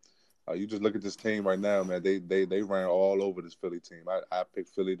back. You just look at this team right now, man. They ran all over this Philly team. I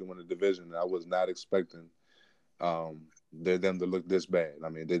picked Philly to win the division, and I was not expecting them to look this bad. I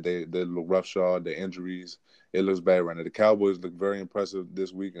mean, they look roughshod. The injuries, it looks bad right now. The Cowboys look very impressive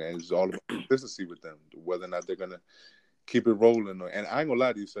this week, and it's all about consistency with them, whether or not they're gonna keep it rolling. And I ain't gonna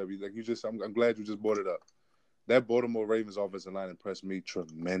lie to you, Sebi. Like I'm glad you just brought it up. That Baltimore Ravens offensive line impressed me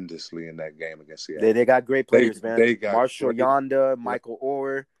tremendously in that game against Seattle. They got great players, man. They got Marshall Yonda, Michael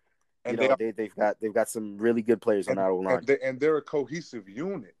Orr. And they've got some really good players on that O-line. And they're a cohesive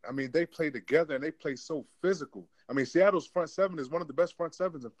unit. I mean, they play together and they play so physical. I mean, Seattle's front seven is one of the best front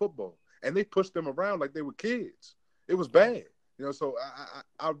sevens in football, and they pushed them around like they were kids. It was bad, you know. So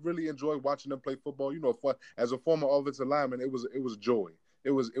I really enjoyed watching them play football. You know, as a former offensive lineman, it was joy. It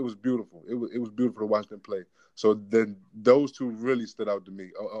was beautiful. It was beautiful to watch them play. So then those two really stood out to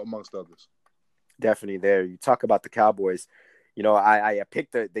me amongst others. Definitely there. You talk about the Cowboys. You know, I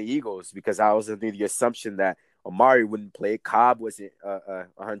picked the Eagles because I was under the assumption that Amari wouldn't play. Cobb wasn't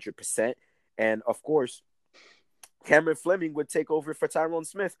 100%. And, of course, Cameron Fleming would take over for Tyrone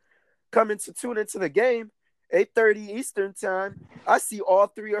Smith. Coming to tune into the game, 8:30 Eastern time, I see all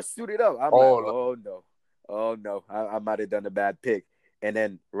three are suited up. I'm oh, no. I might have done a bad pick. And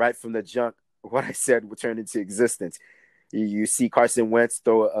then right from the jump, what I said would turn into existence. You see Carson Wentz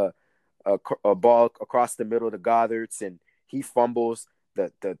throw a ball across the middle to Goddard's, and he fumbles.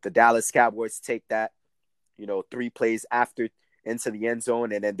 The Dallas Cowboys take that, 3 plays after into the end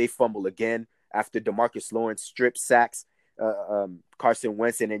zone, and then they fumble again after DeMarcus Lawrence strip sacks Carson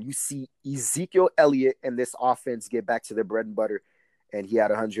Wentz. And then you see Ezekiel Elliott and this offense get back to their bread and butter, and he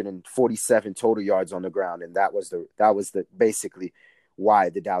had 147 total yards on the ground, and that was the basically why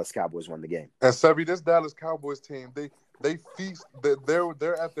the Dallas Cowboys won the game. And Sebi, this Dallas Cowboys team, they feast.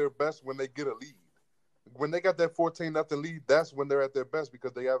 They're at their best when they get a lead. When they got that 14-0 lead, that's when they're at their best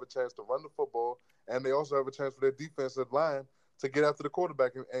because they have a chance to run the football, and they also have a chance for their defensive line to get after the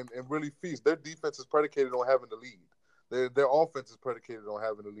quarterback and really feast. Their defense is predicated on having the lead. Their offense is predicated on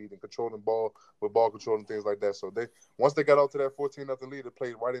having the lead and controlling ball with ball control and things like that. So once they got out to that 14-0 lead, it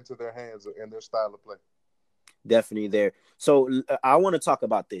played right into their hands and their style of play. Definitely there. So I want to talk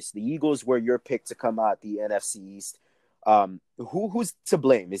about this. The Eagles were your pick to come out the NFC East. Who's to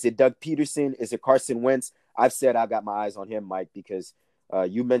blame? Is it Doug Peterson? Is it Carson Wentz? I've said I got my eyes on him, Mike, because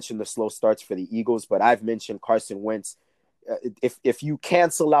you mentioned the slow starts for the Eagles, but I've mentioned Carson Wentz. If you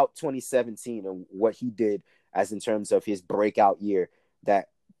cancel out 2017 and what he did as in terms of his breakout year that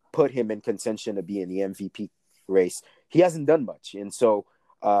put him in contention to be in the MVP race, he hasn't done much. And so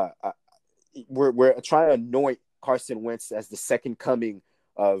we're trying to anoint Carson Wentz as the second coming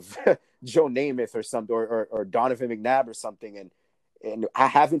of Joe Namath or something, or Donovan McNabb or something, and I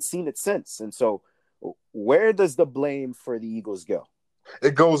haven't seen it since. And so, where does the blame for the Eagles go?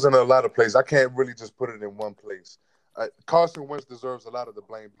 It goes in a lot of places. I can't really just put it in one place. Carson Wentz deserves a lot of the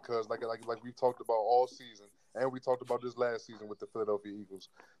blame because, like we talked about all season, and we talked about this last season with the Philadelphia Eagles,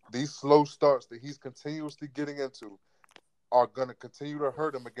 these slow starts that he's continuously getting into are going to continue to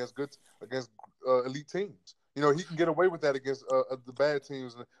hurt him against elite teams. You know, he can get away with that against the bad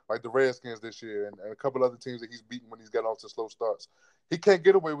teams like the Redskins this year and a couple other teams that he's beaten when he's got off to slow starts. He can't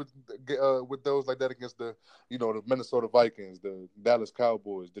get away with those like that against the Minnesota Vikings, the Dallas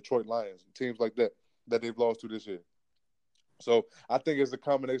Cowboys, Detroit Lions, teams like that they've lost to this year. So I think it's a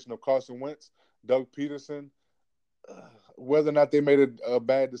combination of Carson Wentz, Doug Peterson, whether or not they made a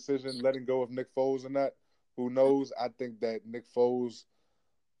bad decision letting go of Nick Foles or not, who knows? I think that Nick Foles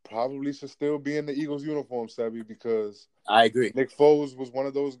probably should still be in the Eagles uniform, Sebi, because I agree. Nick Foles was one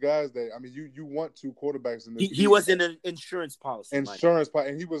of those guys that, I mean, you want 2 quarterbacks in this. He was in an insurance policy. And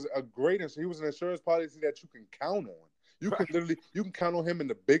he was he was an insurance policy that you can count on. You can count on him in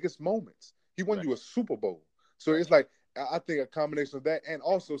the biggest moments. He won you a Super Bowl. So it's like, I think a combination of that, and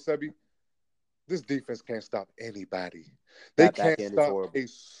also, Sebi, this defense can't stop anybody. They can't stop a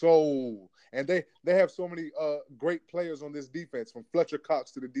soul. And they have so many great players on this defense, from Fletcher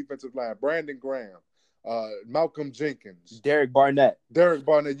Cox to the defensive line, Brandon Graham, Malcolm Jenkins, Derek Barnett.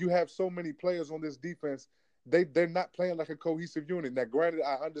 You have so many players on this defense. They're not playing like a cohesive unit. Now, granted,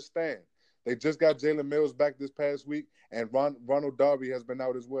 I understand. They just got Jalen Mills back this past week, and Ronald Darby has been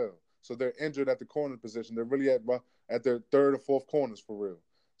out as well. So they're injured at the corner position. They're really at their third or fourth corners for real.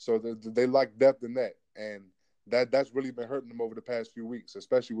 So they lack depth in that, and that's really been hurting them over the past few weeks,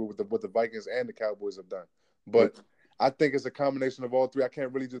 especially with what the Vikings and the Cowboys have done. But I think it's a combination of all three. I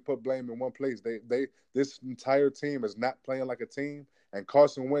can't really just put blame in one place. This entire team is not playing like a team, and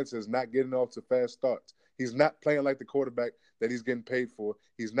Carson Wentz is not getting off to fast starts. He's not playing like the quarterback that he's getting paid for.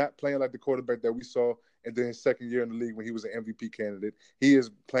 He's not playing like the quarterback that we saw in his second year in the league when he was an MVP candidate. He is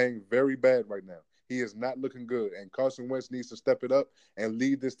playing very bad right now. He is not looking good, and Carson Wentz needs to step it up and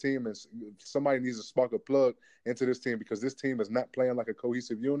lead this team, and somebody needs to spark a plug into this team because this team is not playing like a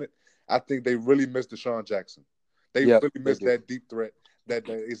cohesive unit. I think they really missed Deshaun Jackson. They really missed that deep threat that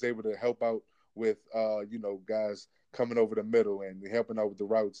is able to help out with, guys coming over the middle and helping out with the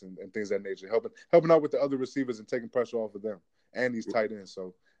routes and things of that nature, helping out with the other receivers and taking pressure off of them and these tight ends.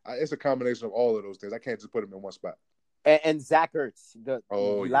 So it's a combination of all of those things. I can't just put them in one spot. And Zach Ertz,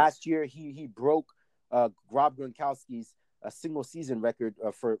 last year he broke Rob Gronkowski's single season record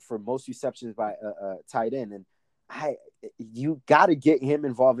for most receptions by a tight end, and you got to get him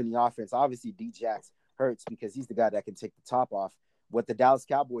involved in the offense. Obviously, D-Jax hurts because he's the guy that can take the top off. What the Dallas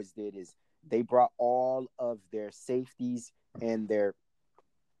Cowboys did is they brought all of their safeties and their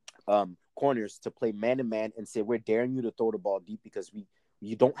corners to play man-to-man and said, we're daring you to throw the ball deep because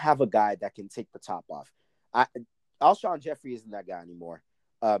you don't have a guy that can take the top off. Alshon Jeffrey isn't that guy anymore.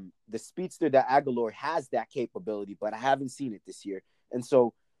 The speedster that Aguilar has that capability, but I haven't seen it this year. And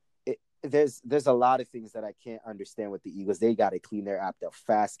so there's a lot of things that I can't understand with the Eagles. They got to clean their act up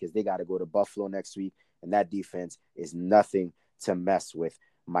fast because they got to go to Buffalo next week, and that defense is nothing to mess with,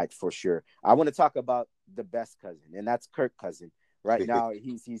 Mike, for sure. I want to talk about the best cousin, and that's Kirk Cousins. Right now,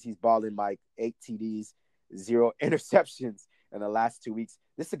 he's balling, Mike, 8 TDs, 0 interceptions in the last 2 weeks.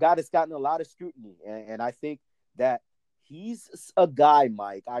 This is a guy that's gotten a lot of scrutiny, and I think that he's a guy,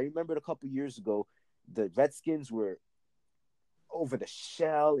 Mike. I remember a couple years ago, the Redskins were over the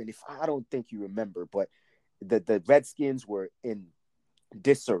shell, and I don't think you remember, but the Redskins were in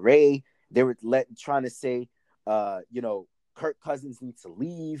disarray. They were trying to say, Kirk Cousins needs to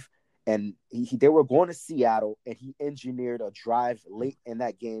leave, and they were going to Seattle, and he engineered a drive late in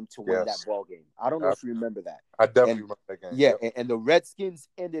that game to win that ball game. I don't know if you remember that. I definitely remember that game. Yeah, and the Redskins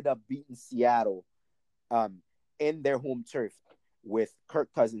ended up beating Seattle in their home turf with Kirk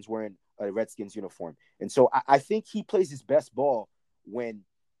Cousins wearing a Redskins uniform. And so I think he plays his best ball when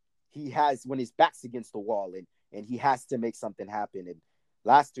his back's against the wall and he has to make something happen. And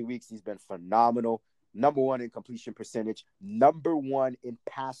last 2 weeks, he's been phenomenal. Number 1 in completion percentage, number 1 in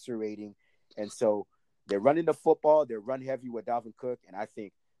passer rating. And so they're running the football. They're run heavy with Dalvin Cook. And I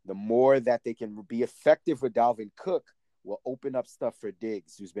think the more that they can be effective with Dalvin Cook will open up stuff for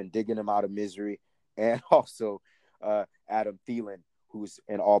Diggs, who's been digging him out of misery, and also Adam Thielen, who's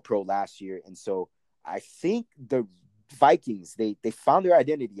an All-Pro last year. And so I think the Vikings, they found their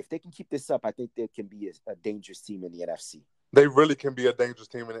identity. If they can keep this up, I think they can be a dangerous team in the NFC. They really can be a dangerous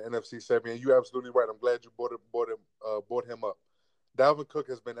team in the NFC, Sebby, and you're absolutely right. I'm glad you brought him up. Dalvin Cook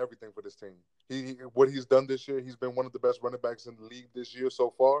has been everything for this team. What he's done this year, he's been one of the best running backs in the league this year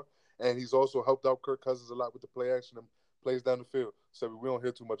so far, and he's also helped out Kirk Cousins a lot with the play action and plays down the field. So we don't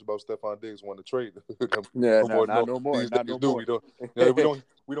hear too much about Stephon Diggs wanting to trade. No more.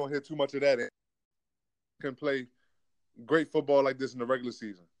 We don't hear too much of that. And can play great football like this in the regular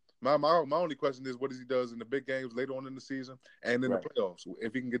season. My only question is what he does in the big games later on in the season and in the playoffs.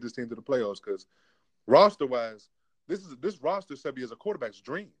 If he can get this team to the playoffs, because roster-wise, this roster, Sebby, is a quarterback's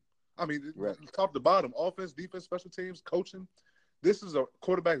dream. I mean, top to bottom, offense, defense, special teams, coaching. This is a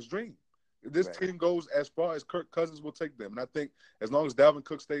quarterback's dream. This team goes as far as Kirk Cousins will take them. And I think as long as Dalvin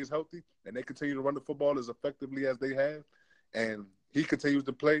Cook stays healthy and they continue to run the football as effectively as they have, and he continues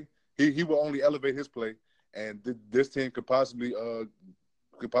to play, he will only elevate his play. And this team could possibly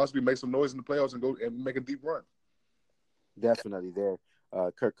make some noise in the playoffs and go and make a deep run. Definitely there.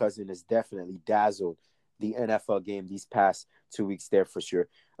 Kirk Cousins has definitely dazzled the NFL game these past 2 weeks there for sure.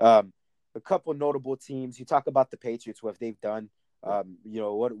 A couple notable teams. You talk about the Patriots, what they've done.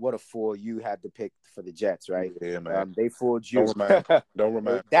 What a fool you had to pick for the Jets, right? Yeah, man. They fooled you. Don't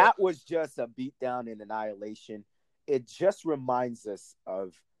remind. That was just a beatdown and annihilation. It just reminds us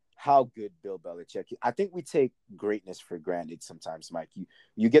of how good Bill Belichick. I think we take greatness for granted sometimes, Mike.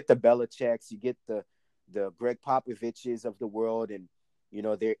 You get the Belichicks, you get the Greg Popoviches of the world, and You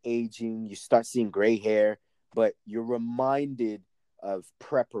know, they're aging. You start seeing gray hair, but you're reminded of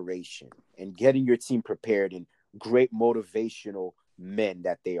preparation and getting your team prepared and great motivational men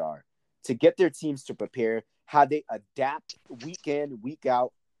that they are to get their teams to prepare, how they adapt week in, week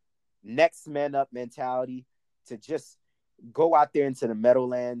out, next man up mentality to just go out there into the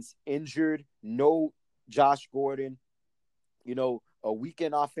Meadowlands injured, no Josh Gordon, you know, a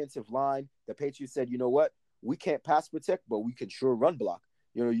weekend offensive line. The Patriots said, you know what? We can't pass protect, but we can sure run block.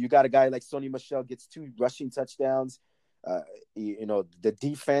 You know, you got a guy like Sonny Michel gets 2 rushing touchdowns. You know, the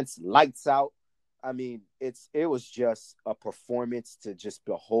defense lights out. I mean, it was just a performance to just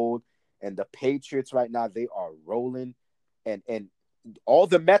behold. And the Patriots right now, they are rolling. And all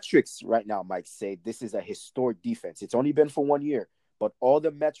the metrics right now, Mike, say this is a historic defense. It's only been for 1 year, but all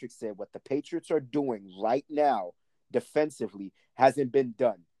the metrics say what the Patriots are doing right now defensively hasn't been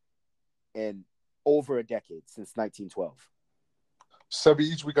done in over a decade, since 1912. Sebi,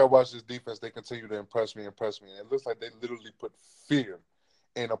 each week I watch this defense, they continue to impress me. And it looks like they literally put fear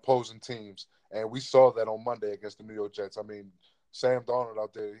in opposing teams. And we saw that on Monday against the New York Jets. I mean, Sam Darnold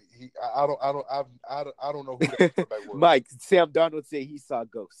out there, I don't know who that quarterback was. Mike, Sam Darnold said he saw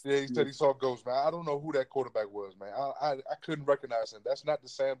ghosts. Yeah, he said he saw ghosts, man. I don't know who that quarterback was, man. I couldn't recognize him. That's not the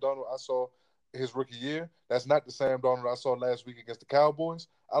Sam Darnold I saw his rookie year. That's not the Sam Darnold I saw last week against the Cowboys.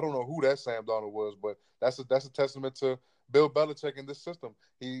 I don't know who that Sam Darnold was, but that's a testament to Bill Belichick in this system.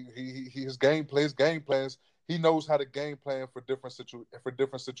 His game plans. He knows how to game plan for different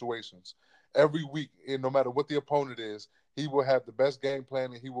situations. Every week, and no matter what the opponent is, he will have the best game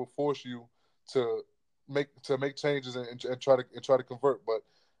plan, and he will force you to make changes and try to convert. But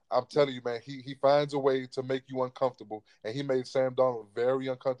I'm telling you, man, he finds a way to make you uncomfortable, and he made Sam Darnold very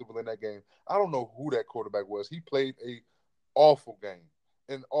uncomfortable in that game. I don't know who that quarterback was. He played an awful game,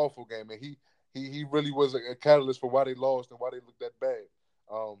 and he really was a catalyst for why they lost and why they looked that bad.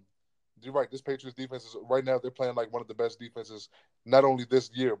 You're right. This Patriots defense is right now. They're playing like one of the best defenses, not only this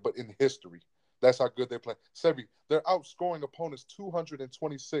year but in history. That's how good they're playing. Sebi, they're outscoring opponents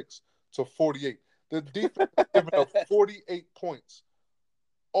 226-48. The defense is giving up 48 points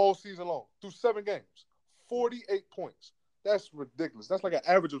all season long through 7 games. 48 points. That's ridiculous. That's like an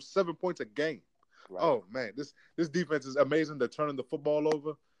average of 7 points a game. Right. Oh man, this defense is amazing. They're turning the football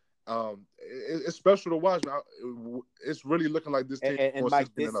over. It's special to watch. It's really looking like this team. And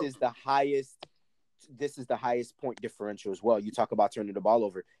Mike, this is the highest point differential as well. You talk about turning the ball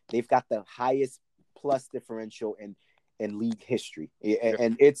over. They've got the highest plus differential in league history,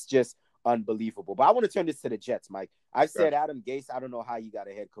 and it's just unbelievable. But I want to turn this to the Jets, Mike. I've said Adam Gase. I don't know how you got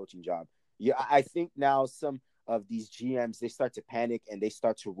a head coaching job. Yeah, I think now some of these GMs, they start to panic and they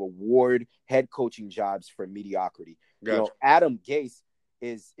start to reward head coaching jobs for mediocrity. Gotcha. You know, Adam Gase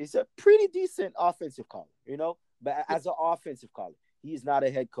is a pretty decent offensive caller, you know, but as an offensive caller, he's not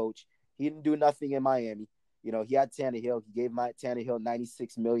a head coach. He didn't do nothing in Miami. You know, he had Tannehill. He gave Tannehill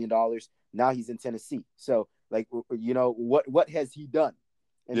 $96 million. Now he's in Tennessee. So, like, you know, what has he done?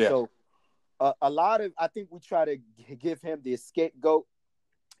 And so a lot of, I think we try to give him the scapegoat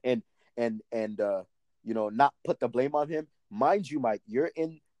and you know, not put the blame on him. Mind you, Mike, you're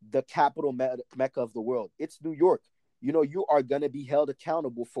in the capital mecca of the world. It's New York. You know, you are going to be held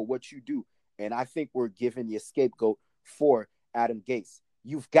accountable for what you do. And I think we're giving the scapegoat for Adam Gase.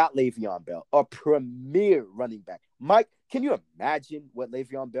 You've got Le'Veon Bell, a premier running back. Mike, can you imagine what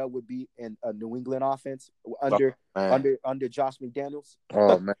Le'Veon Bell would be in a New England offense under Josh McDaniels?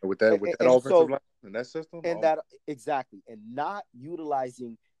 Oh man, with that offensive line and that system, that exactly, and not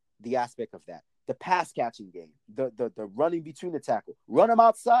utilizing the aspect of that, the pass catching game, the running between the tackle, run them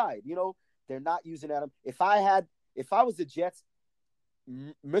outside. You know, they're not using Adam. If I was the Jets,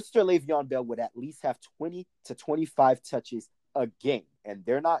 Mr. Le'Veon Bell would at least have 20 to 25 touches a game, and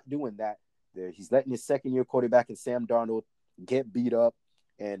they're not doing that. He's letting his second-year quarterback and Sam Darnold get beat up,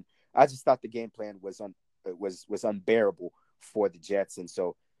 and I just thought the game plan was unbearable for the Jets, and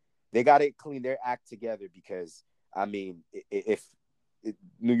so they got to clean their act together because, I mean, if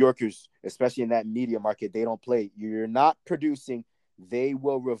New Yorkers, especially in that media market, they don't play, you're not producing, they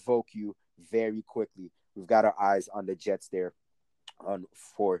will revoke you very quickly. We've got our eyes on the Jets there,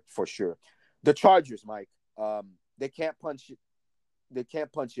 for sure. The Chargers, Mike, they can't punch it. They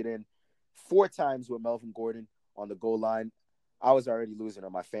can't punch it in 4 times with Melvin Gordon on the goal line. I was already losing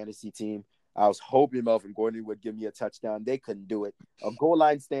on my fantasy team. I was hoping Melvin Gordon would give me a touchdown. They couldn't do it. A goal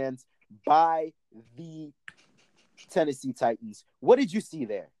line stands by the Tennessee Titans. What did you see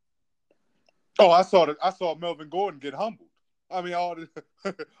there? Oh, I saw Melvin Gordon get humbled. I mean, all this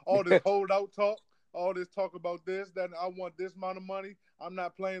holdout talk, all this talk about this, that I want this amount of money. I'm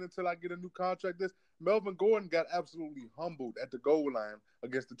not playing until I get a new contract. Melvin Gordon got absolutely humbled at the goal line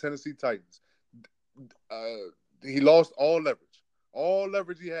against the Tennessee Titans. He lost all leverage. All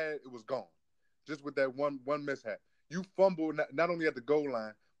leverage he had, it was gone. Just with that one mishap. You fumble not only at the goal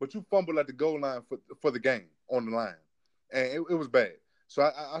line, but you fumble at the goal line for the game on the line. And it was bad. So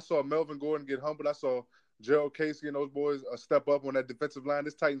I saw Melvin Gordon get humbled. I saw Gerald Casey and those boys step up on that defensive line.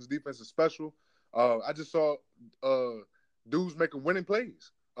 This Titans defense is special. I just saw dudes making winning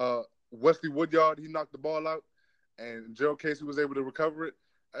plays. Wesley Woodyard, he knocked the ball out, and Gerald Casey was able to recover it.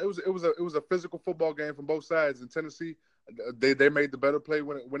 It was a physical football game from both sides. In Tennessee, they made the better play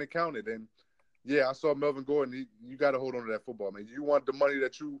when it counted. And yeah, I saw Melvin Gordon. You got to hold on to that football, man. You want the money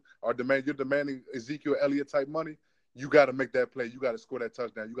that you are demanding. You're demanding Ezekiel Elliott type money. You got to make that play. You got to score that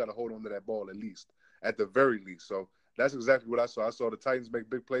touchdown. You got to hold on to that ball at the very least. So that's exactly what I saw. I saw the Titans make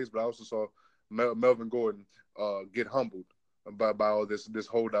big plays, but I also saw Melvin Gordon get humbled by all this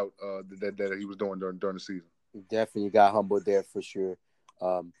holdout that he was doing during the season. Definitely got humbled there for sure.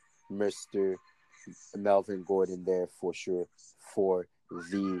 Mr. Melvin Gordon there for sure for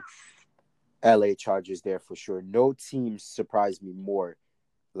the LA Chargers there for sure. No team surprised me more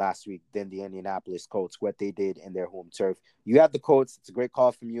last week than the Indianapolis Colts, what they did in their home turf. You had the Colts. It's a great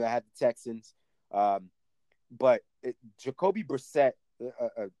call from you. I had the Texans. But Jacoby Brissett,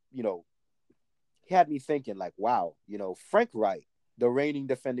 he had me thinking like, wow, Frank Wright, the reigning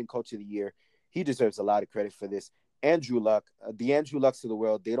defending coach of the year, he deserves a lot of credit for this. Andrew Luck, the Andrew Lucks of the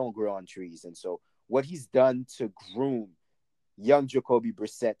world, they don't grow on trees. And so what he's done to groom young Jacoby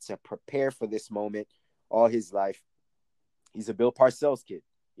Brissett to prepare for this moment all his life, he's a Bill Parcells kid.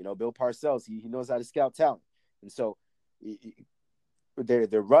 Bill Parcells, he knows how to scout talent. And so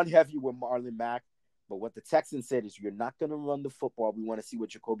they're run heavy with Marlon Mack. But what the Texans said is, you're not going to run the football. We want to see what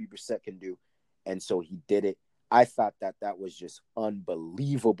Jacoby Brissett can do. And so he did it. I thought that was just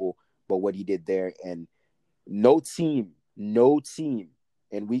unbelievable, but what he did there. And no team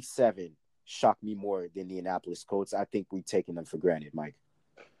in week 7 shocked me more than the Indianapolis Colts. I think we've taken them for granted, Mike.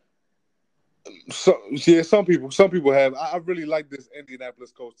 So yeah, some people have. I really like this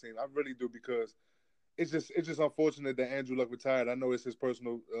Indianapolis Colts team. I really do, because it's just unfortunate that Andrew Luck retired. I know it's his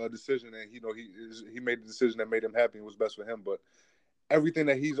personal decision, and he made the decision that made him happy and was best for him. But everything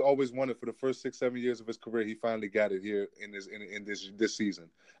that he's always wanted for the first 6-7 years of his career, he finally got it here in this season.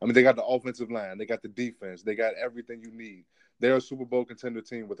 I mean, they got the offensive line, they got the defense, they got everything you need. They're a Super Bowl contender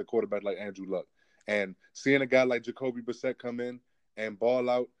team with a quarterback like Andrew Luck, and seeing a guy like Jacoby Brissett come in and ball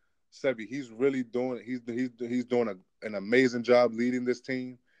out, Sebi, he's really doing an amazing job leading this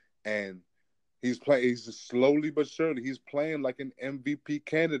team, and he's slowly but surely. He's playing like an MVP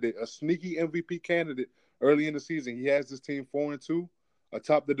candidate, a sneaky MVP candidate early in the season. He has this team 4-2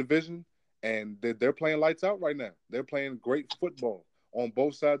 atop the division, and they're playing lights out right now. They're playing great football on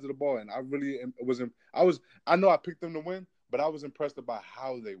both sides of the ball, and I know I picked them to win, but I was impressed about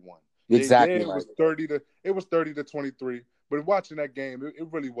how they won. Exactly. Yeah, it was 30-23, but watching that game, it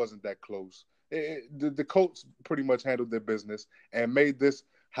really wasn't that close. The Colts pretty much handled their business and made this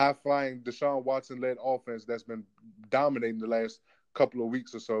high-flying Deshaun Watson-led offense that's been dominating the last couple of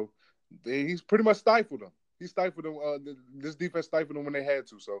weeks or so. He's pretty much stifled them. He stifled them. This defense stifled them when they had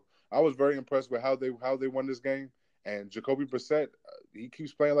to. So I was very impressed with how they won this game. And Jacoby Brissett, he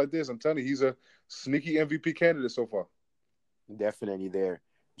keeps playing like this. I'm telling you, he's a sneaky MVP candidate so far. Definitely there.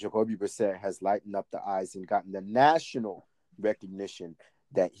 Jacoby Brissett has lightened up the eyes and gotten the national recognition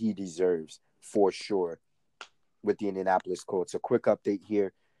that he deserves for sure with the Indianapolis Colts. A quick update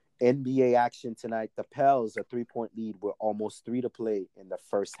here. NBA action tonight. The Pels, a 3-point lead with almost 3 to play in the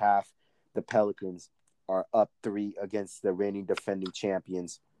first half. The Pelicans are up 3 against the reigning defending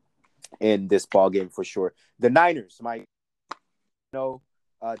champions in this ball game for sure. The Niners, Mike,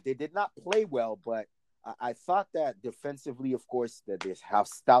 they did not play well, but I thought that defensively, of course, that is how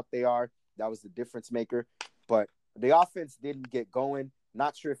stout they are. That was the difference maker. But the offense didn't get going.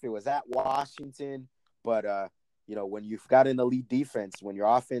 Not sure if it was at Washington, but when you've got an elite defense, when your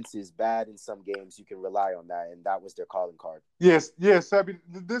offense is bad in some games, you can rely on that, and that was their calling card. Yes, Sabby.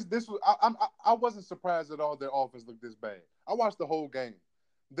 This was I wasn't surprised at all their offense looked this bad. I watched the whole game.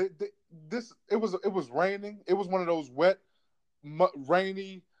 It was raining. It was one of those wet,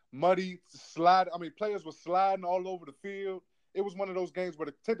 rainy, muddy slide. I mean, players were sliding all over the field. It was one of those games where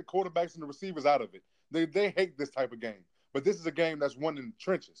they take the quarterbacks and the receivers out of it. They hate this type of game, but this is a game that's won in the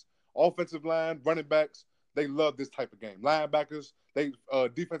trenches. Offensive line, running backs, they love this type of game. Linebackers,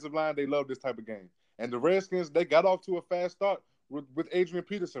 defensive line, they love this type of game. And the Redskins, they got off to a fast start with Adrian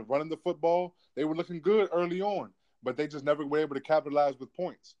Peterson running the football. They were looking good early on, but they just never were able to capitalize with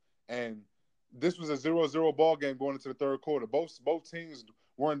points. And this was a 0-0 ball game going into the third quarter. Both teams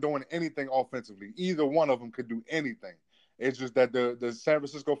weren't doing anything offensively. Either one of them could do anything. It's just that the San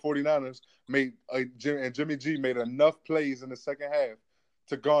Francisco 49ers made and Jimmy G made enough plays in the second half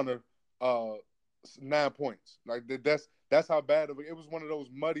to garner 9 points. Like that's how bad of it was. One of those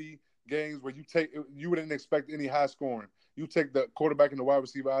muddy games where you wouldn't expect any high scoring. You take the quarterback and the wide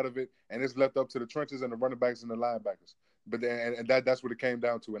receiver out of it, and it's left up to the trenches and the running backs and the linebackers. But that's what it came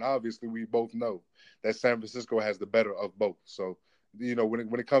down to. And obviously, we both know that San Francisco has the better of both. So,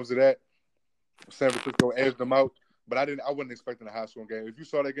 when it comes to that, San Francisco edged them out. But I wasn't expecting a high scoring game. If you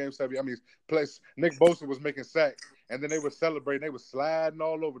saw that game, Sebby, I mean, Nick Bosa was making sacks, and then they were celebrating. They were sliding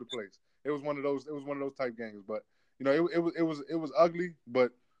all over the place. It was one of those type games. But it was ugly.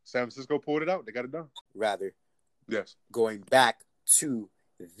 But San Francisco pulled it out. They got it done. Rather, yes. Going back to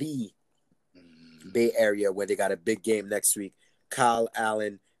the Bay Area where they got a big game next week. Kyle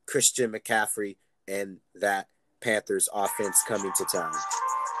Allen, Christian McCaffrey, and that Panthers offense coming to town.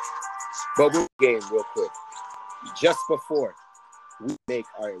 But we'll game real quick. Just before we make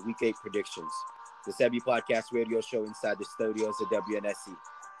our Week 8 predictions, the Sebby Podcast radio show inside the studios of WNSC.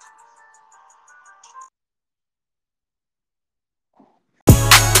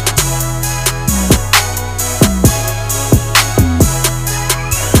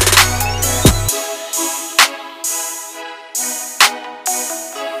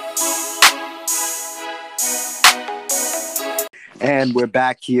 And we're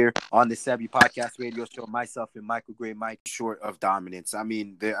back here on the Sebby Podcast radio show. Myself and Michael Gray, Mike, short of dominance. I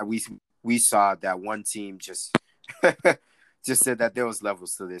mean, we saw that one team just said that there was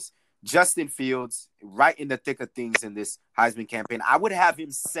levels to this. Justin Fields, right in the thick of things in this Heisman campaign. I would have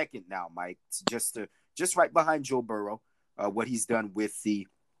him second now, Mike, just right behind Joe Burrow, what he's done with the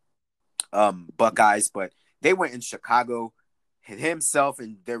Buckeyes. But they went in Chicago, himself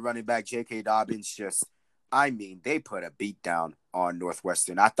and their running back, J.K. Dobbins, they put a beat down on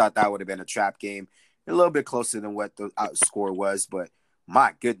Northwestern. I thought that would have been a trap game, a little bit closer than what the score was, but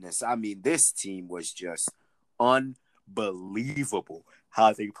my goodness, I mean, this team was just unbelievable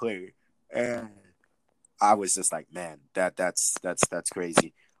how they played, and I was just like, man, that's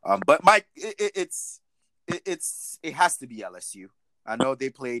crazy. But Mike, it has to be LSU. I know they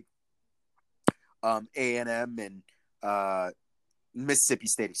played A&M and Mississippi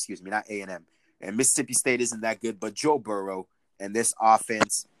State. Excuse me, not A&M. And Mississippi State isn't that good, but Joe Burrow and this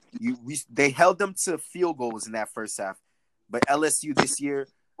offense, they held them to field goals in that first half. But LSU this year,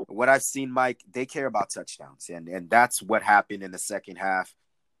 what I've seen, Mike, they care about touchdowns. And that's what happened in the second half.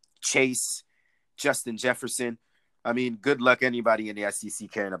 Chase, Justin Jefferson. I mean, good luck anybody in the SEC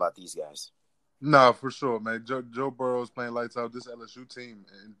caring about these guys. No, for sure, man. Joe Burrow is playing lights out. This LSU team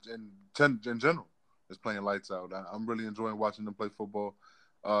in general is playing lights out. I'm really enjoying watching them play football.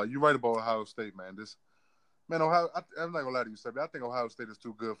 You're right about Ohio State, man. Ohio. I'm not gonna lie to you, Sebby. I think Ohio State is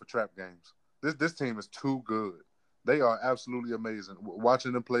too good for trap games. This team is too good. They are absolutely amazing.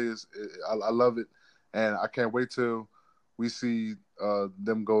 Watching them play I love it, and I can't wait till we see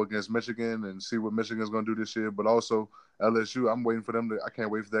them go against Michigan and see what Michigan's gonna do this year. But also LSU, I'm waiting for them to. I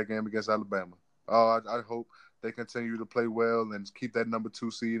can't wait for that game against Alabama. I hope they continue to play well and keep that number 2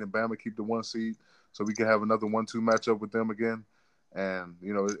 seed, and Bama keep the 1 seed, so we can have another 1-2 matchup with them again. And,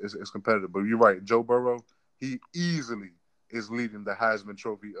 it's competitive. But you're right. Joe Burrow, he easily is leading the Heisman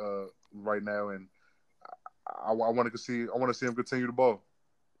Trophy right now. And I want to see him continue the ball.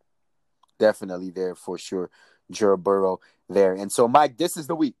 Definitely there for sure. Joe Burrow there. And so, Mike, this is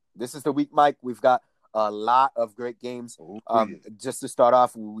the week. Mike. We've got a lot of great games. Just to start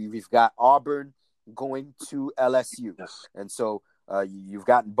off, we've got Auburn going to LSU. Yes. And so you've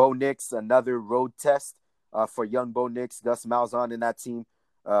got Bo Nix, another road test. For young Bo Nix, Gus Malzahn in that team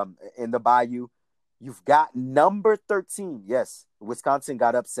in the Bayou. You've got number 13. Yes, Wisconsin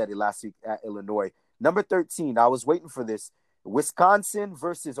got upset last week at Illinois. Number 13, I was waiting for this. Wisconsin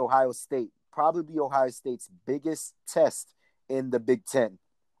versus Ohio State. Probably Ohio State's biggest test in the Big Ten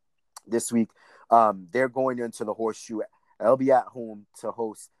this week. They're going into the Horseshoe. They'll be at home to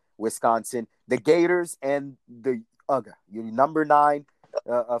host Wisconsin. The Gators and the UGA. Number 9,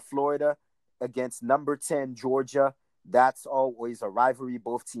 Florida, against number 10, Georgia. That's always a rivalry.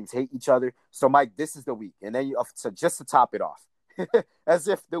 Both teams hate each other. So, Mike, this is the week. And then just to top it off, as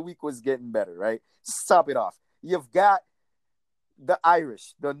if the week was getting better, right? Just top it off. You've got the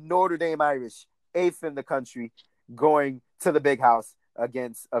Irish, the Notre Dame Irish, 8th in the country, going to the Big House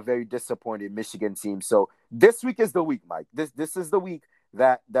against a very disappointed Michigan team. So this week is the week, Mike. This is the week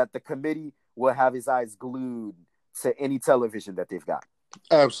that the committee will have his eyes glued to any television that they've got.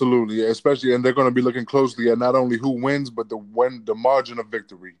 Absolutely, especially, and they're going to be looking closely at not only who wins, but the margin of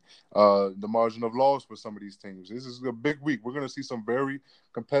victory, the margin of loss for some of these teams. This is a big week. We're going to see some very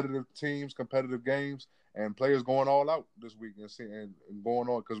competitive teams, competitive games, and players going all out this week and going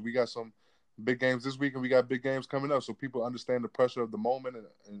on because we got some big games this week and we got big games coming up. So people understand the pressure of the moment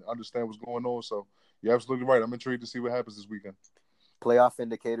and understand what's going on. So you're absolutely right. I'm intrigued to see what happens this weekend. Playoff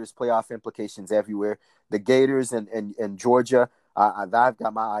indicators, playoff implications everywhere. The Gators and Georgia, I've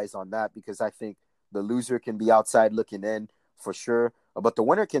got my eyes on that because I think the loser can be outside looking in for sure. But the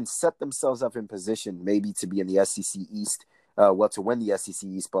winner can set themselves up in position maybe to be in the SEC East, to win the SEC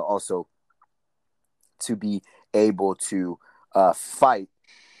East, but also to be able to fight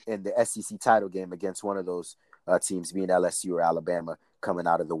in the SEC title game against one of those teams, being LSU or Alabama, coming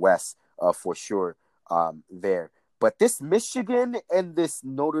out of the West for sure there. But this Michigan and this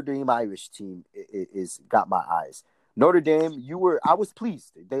Notre Dame Irish team is got my eyes. Notre Dame, I was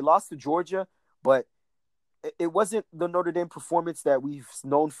pleased. They lost to Georgia, but it wasn't the Notre Dame performance that we've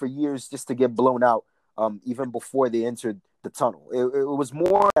known for years just to get blown out even before they entered the tunnel. It was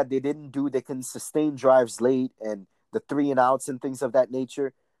more that they couldn't sustain drives late and the 3-and-outs and things of that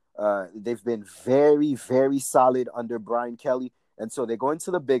nature. They've been very, very solid under Brian Kelly. And so they go into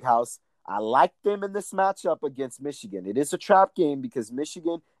the big house. I like them in this matchup against Michigan. It is a trap game because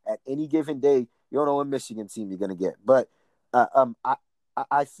Michigan, at any given day, you don't know what Michigan team you're going to get. But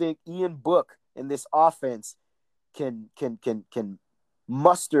I think Ian Book in this offense can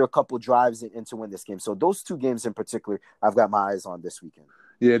muster a couple drives and to win this game. So those two games in particular, I've got my eyes on this weekend.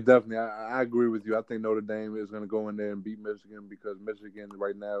 Yeah, definitely. I agree with you. I think Notre Dame is going to go in there and beat Michigan because Michigan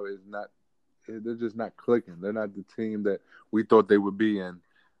right now they're just not clicking. They're not the team that we thought they would be. And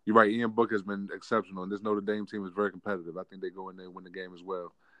you're right, Ian Book has been exceptional. And this Notre Dame team is very competitive. I think they go in there and win the game as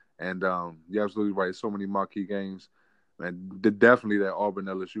well. And you're absolutely right. So many marquee games. And definitely that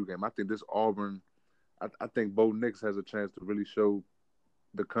Auburn-LSU game. I think this Auburn, I think Bo Nix has a chance to really show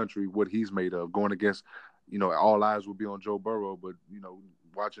the country what he's made of. Going against, all eyes will be on Joe Burrow, but,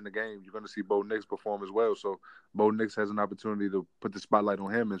 watching the game, you're going to see Bo Nix perform as well. So Bo Nix has an opportunity to put the spotlight on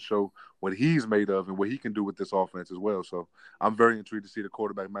him and show what he's made of and what he can do with this offense as well. So I'm very intrigued to see the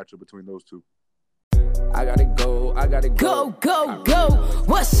quarterback matchup between those two. I gotta go. Go.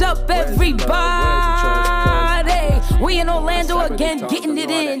 What's up, everybody? We in Orlando again, getting it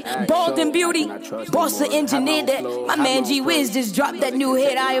in. Bald and Beauty, Bossa engineered that. My man G Wiz just dropped that new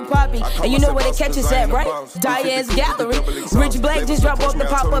hit, I Am Poppy. And you know where they catch us at, right? Diane's Gallery. Rich Black just dropped off the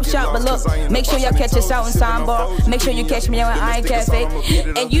pop-up shop. But look, make sure y'all catch us out in Signbar. Make sure you catch me out in Iron Cafe.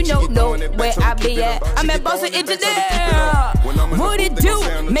 And you know where I be at. I'm at Bossa Engineer. What it do?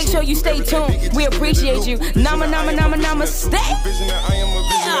 Make sure you stay tuned. We appreciate you. Namaste.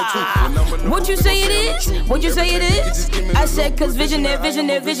 What you say it is? I said cause visionary,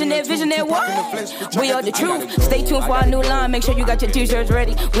 what? We are the truth. Stay tuned for our new line. Make sure you got your t-shirts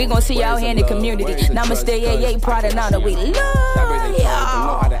ready. We gonna see y'all here in the community. Namaste, yeah, proud and honor. We love y'all.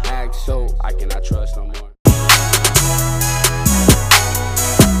 Know how to act, so I cannot trust no more.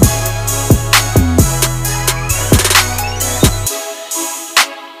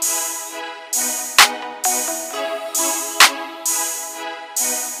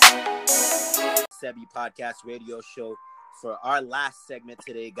 Sebi Podcast Radio Show for our last segment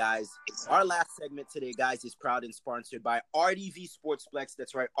today, guys. Our last segment today, guys, is proud and sponsored by RDV Sportsplex.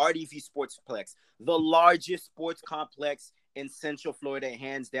 That's right, RDV Sportsplex, the largest sports complex in Central Florida,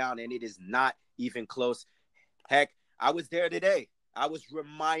 hands down, and it is not even close. Heck, I was there today. I was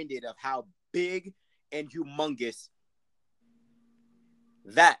reminded of how big and humongous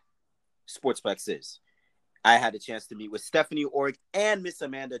that Sportsplex is. I had a chance to meet with Stephanie Org and Miss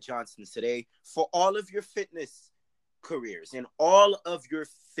Amanda Johnson today for all of your fitness careers and all of your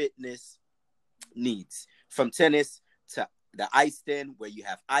fitness needs, from tennis to the ice den where you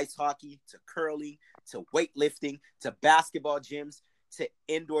have ice hockey, to curling, to weightlifting, to basketball gyms, to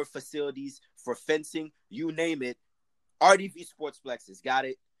indoor facilities for fencing, you name it. RDV Sportsplex has got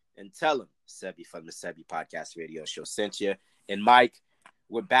it. And tell them Sebi from the Sebi Podcast Radio Show sent you. And Mike,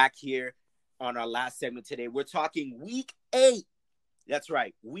 we're back here on our last segment today. We're talking week 8. That's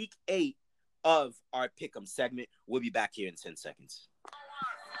right, week 8 of our Pick'em segment. We'll be back here in 10 seconds.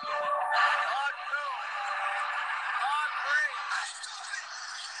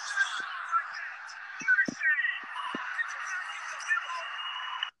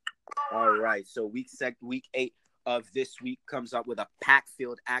 All right, so week 8 of this week comes up with a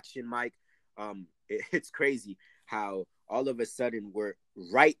pack-filled action, Mike. It's crazy how all of a sudden we're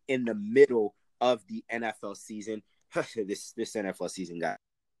right in the middle of the NFL season. this NFL season got, I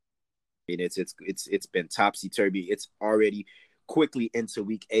mean, it's been topsy-turvy. It's already quickly into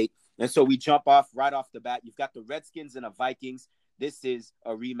week 8. And so we jump off right off the bat. You've got the Redskins and the Vikings. This is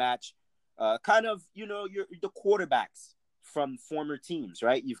a rematch. Kind of, the quarterbacks from former teams,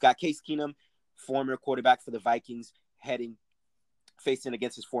 right? You've got Case Keenum, former quarterback for the Vikings, facing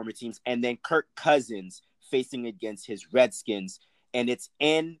against his former teams, and then Kirk Cousins facing against his Redskins. And it's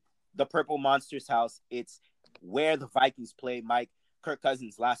in the Purple Monsters house. It's where the Vikings play, Mike. Kirk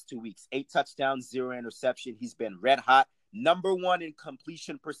Cousins last 2 weeks, 8 touchdowns, 0 interception. He's been red hot. Number 1 in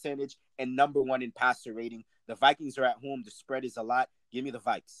completion percentage and number 1 in passer rating. The Vikings are at home. The spread is a lot. Give me the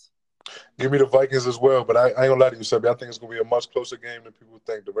Vikes. Give me the Vikings as well, but I ain't gonna lie to you, Sebby. I think it's gonna be a much closer game than people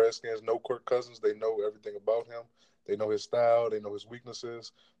think. The Redskins know Kirk Cousins. They know everything about him. They know his style. They know his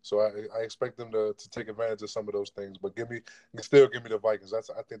weaknesses. So I expect them to take advantage of some of those things. But still give me the Vikings. I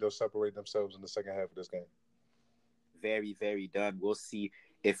think they'll separate themselves in the second half of this game. Very, very done. We'll see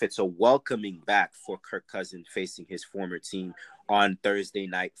if it's a welcoming back for Kirk Cousins facing his former team on Thursday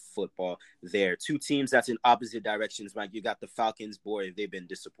Night Football there. 2 teams that's in opposite directions, Mike. You got the Falcons. Boy, they've been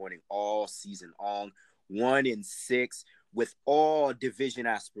disappointing all season long. 1-6 with all division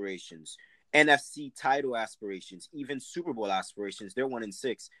aspirations, NFC title aspirations, even Super Bowl aspirations. They're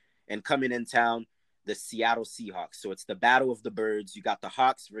 1-6. And coming in town, the Seattle Seahawks. So it's the battle of the birds. You got the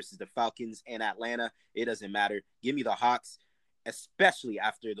Hawks versus the Falcons in Atlanta. It doesn't matter. Give me the Hawks, especially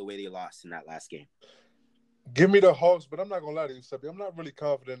after the way they lost in that last game. Give me the Hawks, but I'm not going to lie to you, Sebby. I'm not really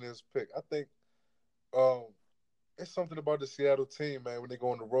confident in this pick. I think it's something about the Seattle team, man, when they go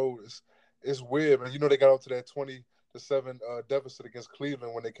on the road. It's weird, man. They got out to that 20-7 deficit against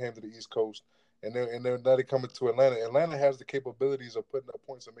Cleveland when they came to the East Coast. And now they're coming to Atlanta. Atlanta has the capabilities of putting up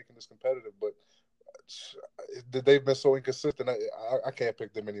points and making this competitive, but they've been so inconsistent. I can't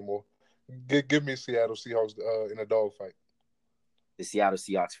pick them anymore. Give me Seattle Seahawks in a dogfight. The Seattle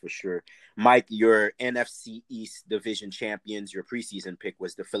Seahawks for sure. Mike, your NFC East division champions, your preseason pick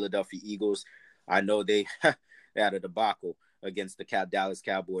was the Philadelphia Eagles. I know they had a debacle against the Dallas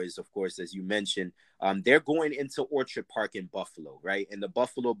Cowboys, of course, as you mentioned. They're going into Orchard Park in Buffalo, right? And the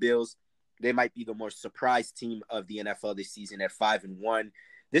Buffalo Bills, they might be the more surprise team of the NFL this season at 5-1.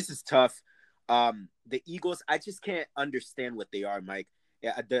 This is tough. The Eagles, I just can't understand what they are, Mike.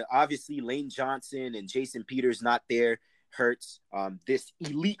 Obviously, Lane Johnson and Jason Peters not there hurts. This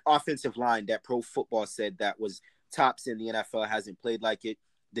elite offensive line that Pro Football said that was tops in the NFL hasn't played like it.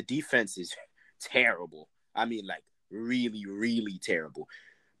 The defense is terrible. I mean, like, really, really terrible.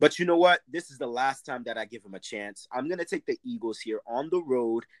 But you know what? This is the last time that I give them a chance. I'm going to take the Eagles here on the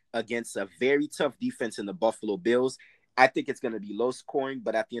road against a very tough defense in the Buffalo Bills. I think it's going to be low scoring,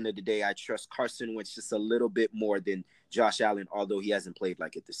 but at the end of the day, I trust Carson Wentz just a little bit more than Josh Allen, although he hasn't played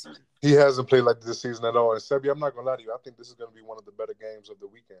like it this season. He hasn't played like this season at all. And Sebby, I'm not going to lie to you. I think this is going to be one of the better games of the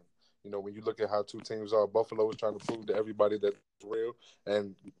weekend. When you look at how 2 teams are, Buffalo is trying to prove to everybody that it's real.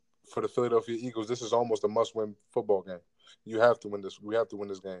 And for the Philadelphia Eagles, this is almost a must-win football game. You have to win this. We have to win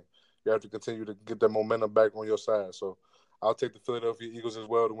this game. You have to continue to get that momentum back on your side. So I'll take the Philadelphia Eagles as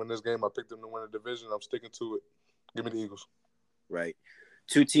well to win this game. I picked them to win the division. I'm sticking to it. Give me the Eagles. Right.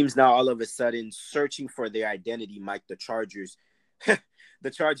 2 teams now all of a sudden searching for their identity, Mike. The Chargers.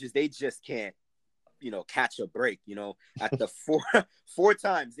 The Chargers, they just can't, catch a break. At the four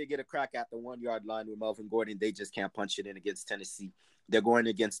times they get a crack at the 1-yard line with Melvin Gordon, they just can't punch it in against Tennessee. They're going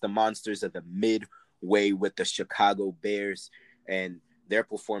against the monsters of the midway with the Chicago Bears, and their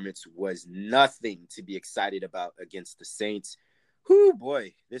performance was nothing to be excited about against the Saints. Whoo,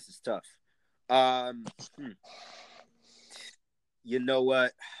 boy, this is tough. You know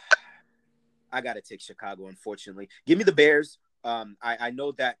what? I got to take Chicago, unfortunately. Give me the Bears. I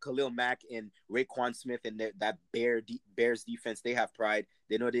know that Khalil Mack and Raekwon Smith and that Bears defense, they have pride.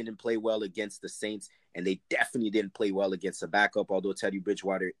 They know they didn't play well against the Saints, and they definitely didn't play well against a backup, although Teddy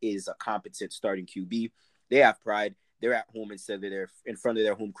Bridgewater is a competent starting QB. They have pride. They're at home instead of they're in front of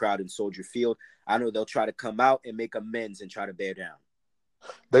their home crowd in Soldier Field. I know they'll try to come out and make amends and try to bear down.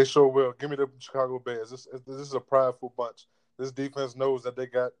 They sure will. Give me the Chicago Bears. This is a prideful bunch. This defense knows that they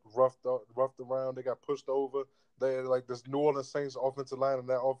got roughed around. They got pushed over. They like this New Orleans Saints offensive line, and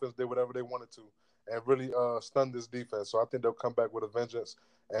that offense did whatever they wanted to and really stun this defense. So I think they'll come back with a vengeance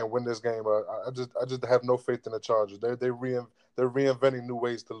and win this game. I just have no faith in the Chargers. They're reinventing new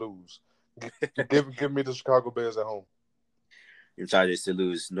ways to lose. Give me the Chicago Bears at home. Your Chargers to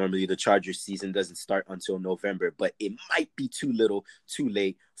lose. Normally the Chargers season doesn't start until November, but it might be too little, too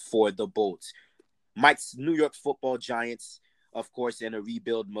late for the Bolts. Mike's New York Football Giants, of course, in a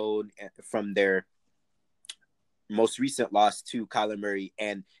rebuild mode from their most recent loss to Kyler Murray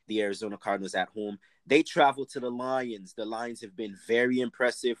and the Arizona Cardinals at home. They travel to the Lions. The Lions have been very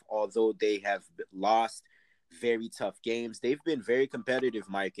impressive, although they have lost very tough games. They've been very competitive,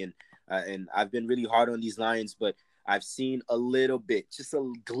 Mike, and I've been really hard on these Lions, but I've seen a little bit, just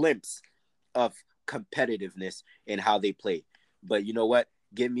a glimpse of competitiveness in how they play. But you know what?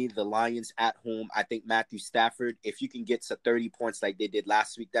 Give me the Lions at home. I think Matthew Stafford, if you can get to 30 points like they did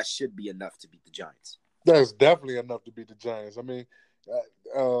last week, that should be enough to beat the Giants. That's definitely enough to beat the Giants. I mean,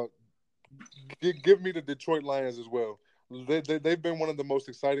 give me the Detroit Lions as well. They've been one of the most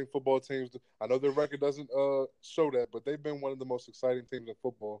exciting football teams. I know their record doesn't show that, but they've been one of the most exciting teams in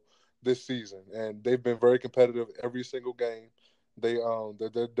football this season, and they've been very competitive every single game. They're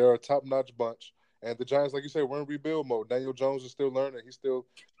a top-notch bunch. And the Giants, like you said, we're in rebuild mode. Daniel Jones is still learning. He's still,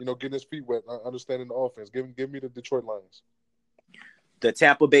 getting his feet wet, understanding the offense. Give me the Detroit Lions. The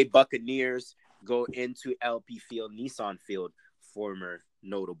Tampa Bay Buccaneers go into LP Field, Nissan Field, former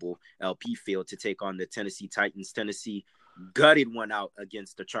notable LP Field, to take on the Tennessee Titans. Tennessee gutted one out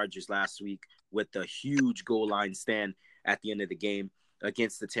against the Chargers last week with a huge goal line stand at the end of the game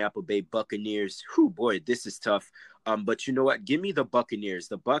against the Tampa Bay Buccaneers. Whew, boy, this is tough. But you know what? Give me the Buccaneers.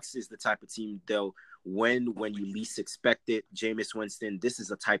 The Bucs is the type of team they'll win when you least expect it. Jameis Winston, this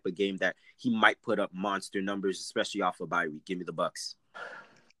is a type of game that he might put up monster numbers, especially off of bye week. Give me the Bucs.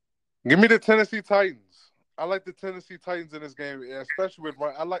 Give me the Tennessee Titans. I like the Tennessee Titans in this game, especially with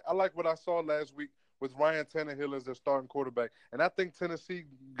Ryan. I like what I saw last week with Ryan Tannehill as their starting quarterback, and I think Tennessee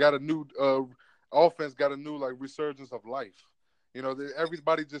got a new offense, got a new resurgence of life.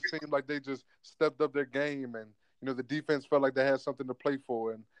 Everybody just seemed like they just stepped up their game, and the defense felt like they had something to play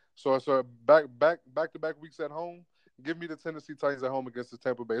for. And so back-to-back weeks at home, give me the Tennessee Titans at home against the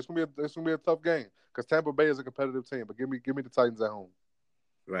Tampa Bay. It's gonna be a tough game because Tampa Bay is a competitive team. But give me the Titans at home.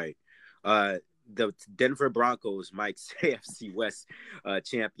 Right. The Denver Broncos, Mike's AFC West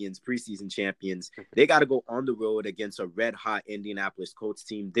champions, preseason champions, they got to go on the road against a red-hot Indianapolis Colts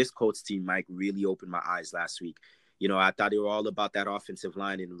team. This Colts team, Mike, really opened my eyes last week. I thought they were all about that offensive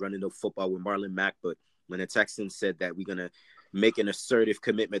line and running the football with Marlon Mack, but when the Texans said that we're going to make an assertive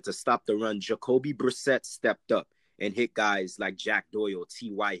commitment to stop the run, Jacoby Brissett stepped up and hit guys like Jack Doyle,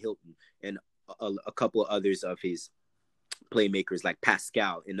 T.Y. Hilton, and a couple of others of his playmakers like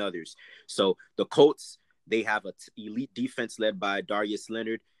Pascal and others. So the Colts, they have an elite defense led by Darius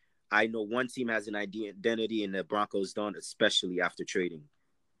Leonard. I know one team has an identity and the Broncos don't, especially after trading,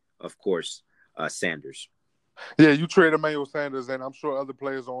 of course, Sanders. Yeah, you trade Emmanuel Sanders, and I'm sure other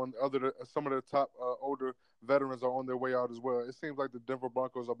players some of the top older veterans are on their way out as well. It seems like the Denver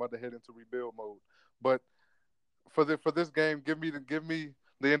Broncos are about to head into rebuild mode. But for this game, give me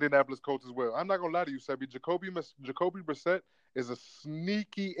the Indianapolis Colts as well. I'm not gonna lie to you, Sebi. Jacoby Brissett is a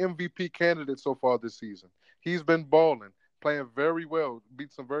sneaky MVP candidate so far this season. He's been balling, playing very well,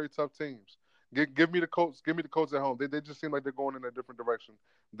 beat some very tough teams. Give me the Colts. Give me the Colts at home. They just seem like they're going in a different direction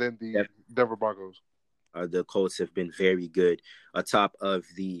than the Denver Broncos. The Colts have been very good atop of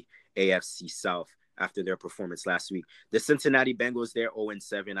the AFC South after their performance last week. The Cincinnati Bengals, they're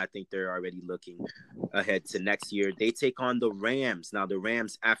 0-7. I think they're already looking ahead to next year. They take on the Rams. Now, the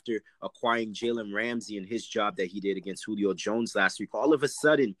Rams, after acquiring Jalen Ramsey and his job that he did against Julio Jones last week, all of a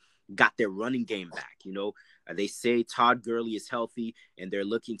sudden got their running game back. They say Todd Gurley is healthy, and they're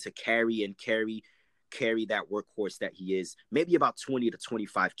looking to carry that workhorse that he is, maybe about 20 to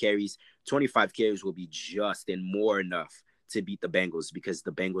 25 carries. 25 carries will be just and more enough to beat the Bengals because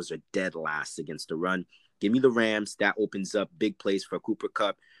the Bengals are dead last against the run. Give me the Rams. That opens up big plays for Cooper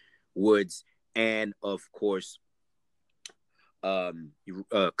Kupp, Woods, and, of course,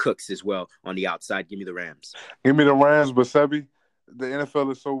 Cooks as well on the outside. Give me the Rams. Give me the Rams, but Sebi, the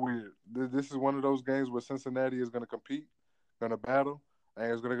NFL is so weird. This is one of those games where Cincinnati is going to compete, going to battle,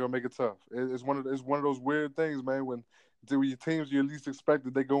 and it's going to go make it tough. It's one of those weird things, man, when your teams you least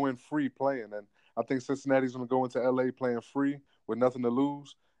expected, they go in free playing. And I think Cincinnati's going to go into L.A. playing free with nothing to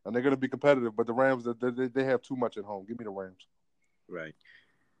lose, and they're going to be competitive. But the Rams, they have too much at home. Give me the Rams. Right.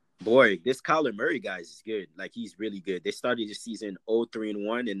 Boy, this Kyler Murray guy is good. He's really good. They started the season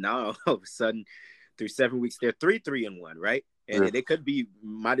 0-3-1, and now all of a sudden, through 7 weeks, they're 3-3-1, right? And they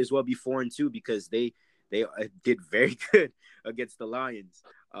might as well be 4-2 because they did very good against the Lions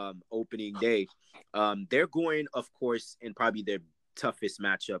opening day. They're going, of course, in probably their toughest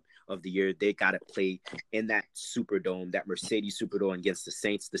matchup of the year. They got to play in that Superdome, that Mercedes Superdome against the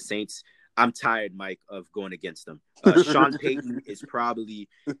Saints. The Saints, I'm tired, Mike, of going against them. Sean Payton is probably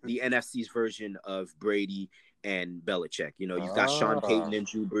the NFC's version of Brady and Belichick. You've got Sean Payton and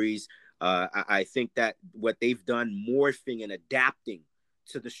Drew Brees. I think that what they've done, morphing and adapting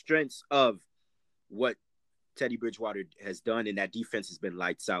to the strengths of what Teddy Bridgewater has done, and that defense has been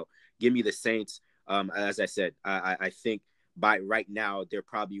lights out. Give me the Saints. As I said, I think by right now they're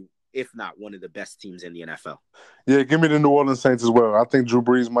probably if not one of the best teams in the NFL. Yeah, give me the New Orleans Saints as well. I think Drew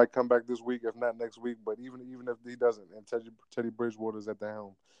Brees might come back this week, if not next week. But even if he doesn't, and Teddy Bridgewater's at the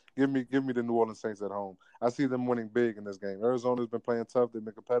helm, give me the New Orleans Saints at home. I see them winning big in this game. Arizona's been playing tough; they've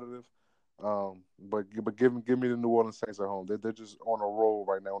been competitive. But give me the New Orleans Saints at home. They're just on a roll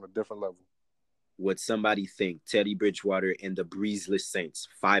right now, on a different level. Would somebody think Teddy Bridgewater and the Breezeless Saints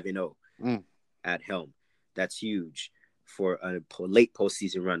 5-0 at helm? That's huge for a late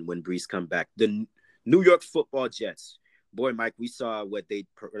postseason run when Brees come back. The New York Football Jets, boy, Mike, we saw what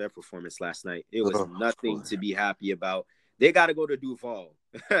their performance last night. It was nothing to be happy about. They got to go to Duval.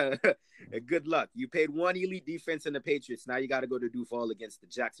 Good luck. You paid one elite defense in the Patriots. Now you got to go to Duval against the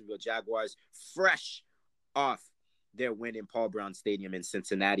Jacksonville Jaguars, fresh off their win in Paul Brown Stadium in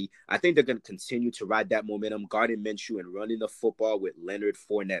Cincinnati. I think they're going to continue to ride that momentum, guarding Minshew and running the football with Leonard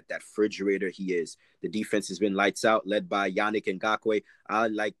Fournette, that refrigerator he is. The defense has been lights out, led by Yannick Ngakoue. I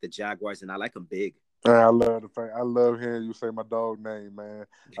like the Jaguars, and I like them big. I love hearing you say my dog name, man.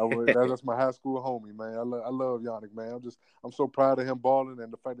 That's my high school homie, man. I love Yannick, man. I'm so proud of him balling,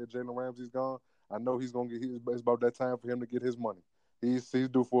 and the fact that Jalen Ramsey's gone. I know he's gonna get. It's about that time for him to get his money. He's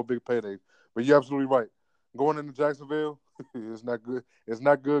due for a big payday. But you're absolutely right. Going into Jacksonville, it's not good. It's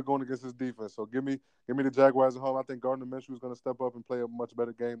not good going against his defense. So give me the Jaguars at home. I think Gardner Minshew is going to step up and play a much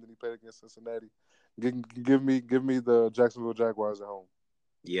better game than he played against Cincinnati. Give me the Jacksonville Jaguars at home.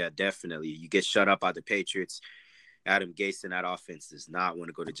 Yeah, definitely. You get shut up by the Patriots. Adam Gase and that offense does not want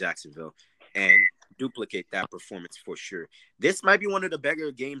to go to Jacksonville and duplicate that performance for sure. This might be one of the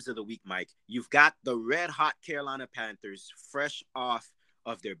bigger games of the week, Mike. You've got the red-hot Carolina Panthers fresh off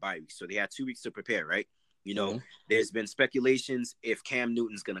of their bye week. So they had 2 weeks to prepare, right? You know, there's been speculations if Cam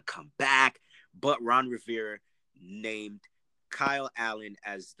Newton's going to come back, but Ron Rivera named Kyle Allen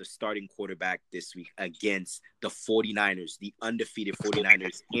as the starting quarterback this week against the 49ers, the undefeated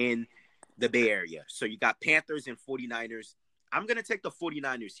 49ers in the Bay Area. So you got Panthers and 49ers. I'm going to take the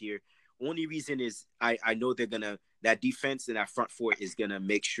 49ers here. Only reason is I know that defense and that front four is going to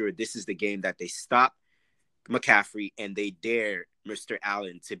make sure this is the game that they stop McCaffrey and they dare Mr.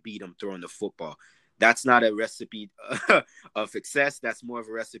 Allen to beat him throwing the football. That's not a recipe of success. That's more of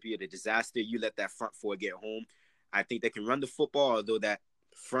a recipe of a disaster. You let that front four get home. I think they can run the football, although that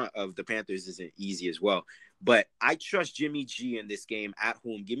front of the Panthers isn't easy as well. But I trust Jimmy G in this game at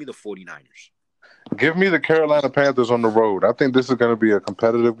home. Give me the 49ers. Give me the Carolina Panthers on the road. I think this is going to be a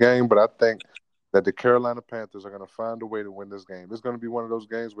competitive game, but I think that the Carolina Panthers are going to find a way to win this game. It's going to be one of those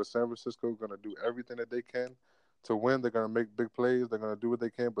games where San Francisco is going to do everything that they can to win. They're going to make big plays. They're going to do what they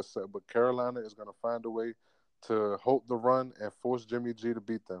can, but Carolina is going to find a way to hold the run and force Jimmy G to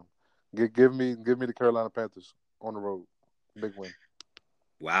beat them. Give me the Carolina Panthers on the road. Big win.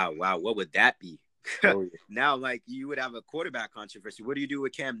 Wow. What would that be? Oh, yeah. Now, like, you would have a quarterback controversy. What do you do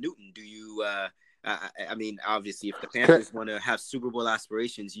with Cam Newton? Do you I mean, obviously, if the Panthers want to have Super Bowl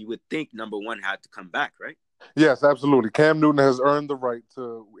aspirations, you would think number one had to come back, right? Yes, absolutely. Cam Newton has earned the right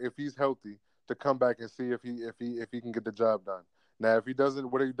to, if he's healthy, to come back and see if he can get the job done. Now, if he doesn't,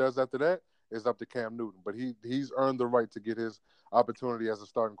 what he does after that is up to Cam Newton. But he's earned the right to get his opportunity as a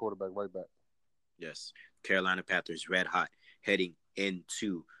starting quarterback right back. Yes, Carolina Panthers red hot heading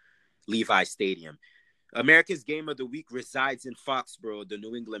into Levi Stadium. America's game of the week resides in Foxborough. The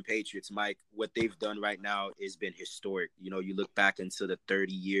New England Patriots, Mike, what they've done right now has been historic. You know, you look back into the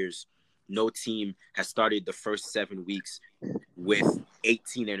 30 years, no team has started the first 7 weeks with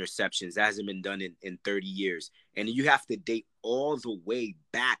 18 interceptions. That hasn't been done in 30 years. And you have to date all the way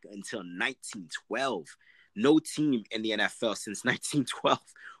back until 1912. No team in the NFL since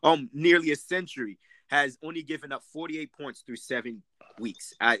 1912, nearly a century, has only given up 48 points through 7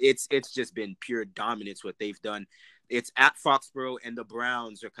 weeks. It's just been pure dominance what they've done. It's at Foxborough, and the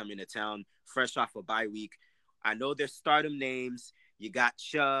Browns are coming to town fresh off a bye week. I know their stardom names. You got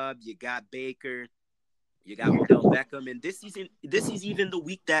Chubb, you got Baker, you got Odell Beckham, and this is even the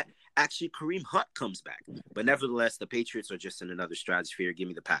week that actually Kareem Hunt comes back. But nevertheless, the Patriots are just in another stratosphere. Give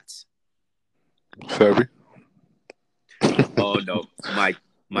me the Pats. Sebby. Oh no, Mike.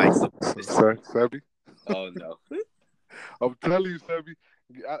 Sebby. Oh no. I'm telling you, Sebby.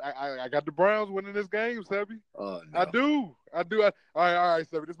 I got the Browns winning this game, Sebby. Oh no. I do. All right,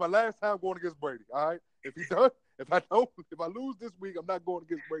 Sebby. This is my last time going against Brady. All right. If I lose this week, I'm not going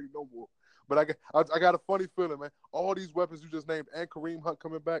against Brady no more. But I got a funny feeling, man. All these weapons you just named and Kareem Hunt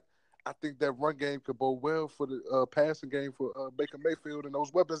coming back, I think that run game could bode well for the passing game for Baker Mayfield and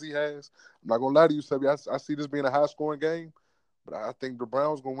those weapons he has. I'm not gonna lie to you, Sebby. I see this being a high scoring game, but I think the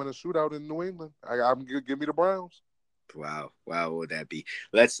Browns gonna win a shootout in New England. I'm give me the Browns. Wow, what would that be?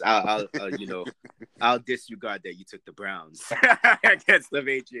 I'll disregard that you took the Browns against the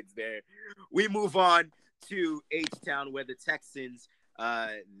Patriots there. We move on to H-Town, where the Texans,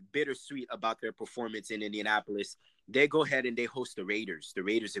 bittersweet about their performance in Indianapolis. They go ahead and they host the Raiders. The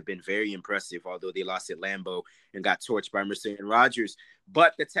Raiders have been very impressive, although they lost at Lambeau and got torched by Mercer and Rodgers.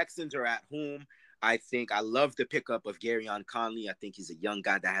 But the Texans are at home. I love the pickup of Garyon Conley. I think he's a young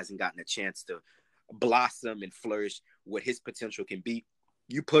guy that hasn't gotten a chance to blossom and flourish what his potential can be.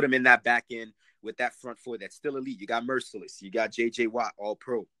 You put him in that back end with that front four that's still elite. You got Merciless. You got J.J. Watt, all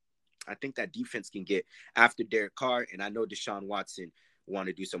pro. I think that defense can get after Derek Carr, and I know Deshaun Watson want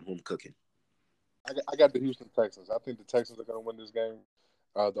to do some home cooking. I got the Houston Texans. I think the Texans are going to win this game.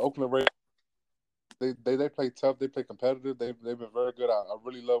 The Oakland Raiders, they play tough. They play competitive. They've been very good. I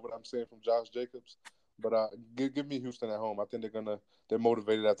really love what I'm seeing from Josh Jacobs. But give me Houston at home. I think they're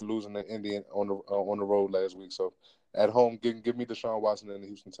motivated after losing the Indian on the road last week. So at home, give me Deshaun Watson and the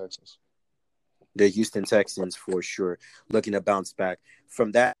Houston Texans. The Houston Texans for sure looking to bounce back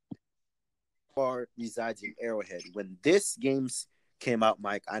from that. Far resides in Arrowhead. When this game came out,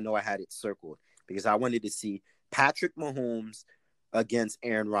 Mike, I know I had it circled because I wanted to see Patrick Mahomes against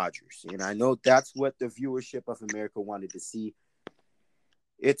Aaron Rodgers, and I know that's what the viewership of America wanted to see.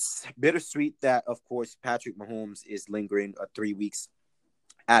 It's bittersweet that, of course, Patrick Mahomes is lingering a 3 weeks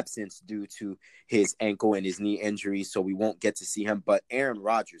absence due to his ankle and his knee injury, so we won't get to see him. But Aaron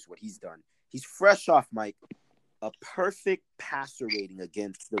Rodgers, what he's done, he's fresh off, Mike, a perfect passer rating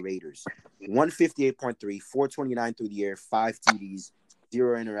against the Raiders. 158.3, 429 through the air, 5 TDs,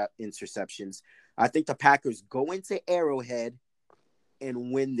 0 interceptions. I think the Packers go into Arrowhead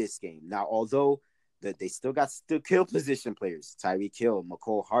and win this game. Now, although that they still got skill position players, Tyreek Hill,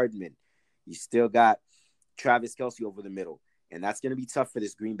 McCole Hardman. You still got Travis Kelce over the middle, and that's going to be tough for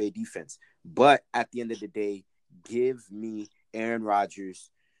this Green Bay defense. But at the end of the day, give me Aaron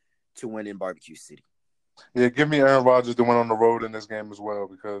Rodgers to win in Barbecue City. Yeah, give me Aaron Rodgers to win on the road in this game as well,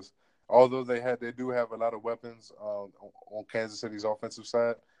 because although they do have a lot of weapons on Kansas City's offensive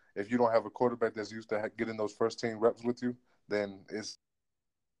side, if you don't have a quarterback that's used to getting those first team reps with you, then it's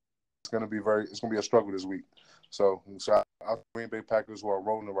going to be a struggle this week. So I Green Bay Packers, who are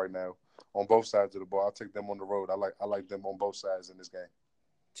rolling right now on both sides of the ball, I'll take them on the road. I like them on both sides in this game.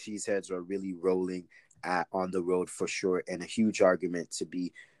 Cheeseheads are really rolling on the road for sure, and a huge argument to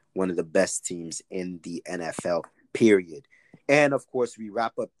be one of the best teams in the NFL, period. And, of course, we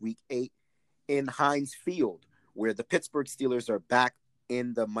wrap up Week 8 in Heinz Field, where the Pittsburgh Steelers are back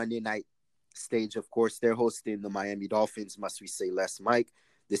in the Monday night stage. Of course, they're hosting the Miami Dolphins, must we say less, Mike.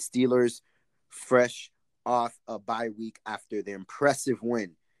 The Steelers, fresh off a bye week after their impressive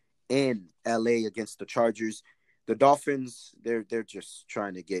win in L.A. against the Chargers. The Dolphins, they're just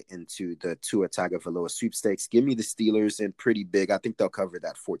trying to get into the Tua Tagovailoa sweepstakes. Give me the Steelers, and pretty big. I think they'll cover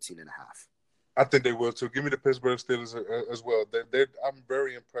that 14.5. I think they will, too. Give me the Pittsburgh Steelers as well. I'm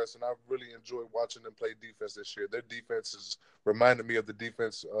very impressed, and I really enjoyed watching them play defense this year. Their defense is reminding me of the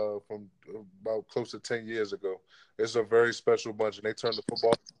defense from about close to 10 years ago. It's a very special bunch, and they turn the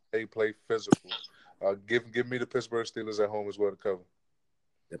football. They play physical. Give me the Pittsburgh Steelers at home as well to cover.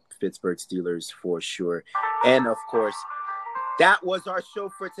 The Pittsburgh Steelers for sure. And, of course, that was our show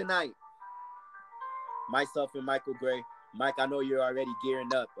for tonight. Myself and Michael Gray. Mike, I know you're already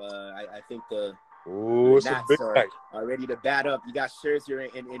gearing up. I think the Nats are ready to bat up. You got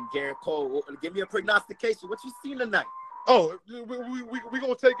Scherzer and Garrett Cole. Give me a prognostication. What you seen tonight? Oh, we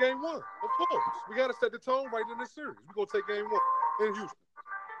going to take game one. Of course. We got to set the tone right in this series. We're going to take game one in Houston.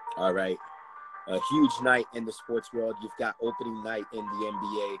 All right. A huge night in the sports world. You've got opening night in the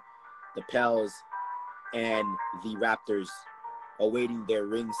NBA. The Pels and the Raptors awaiting their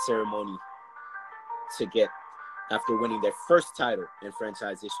ring ceremony to get after winning their first title in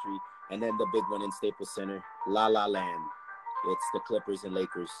franchise history, and then the big one in Staples Center, La La Land. It's the Clippers and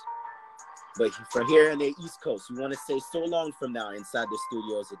Lakers. But from here on the East Coast, we want to say so long from now inside the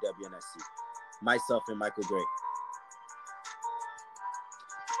studios at WNSC. Myself and Michael Gray.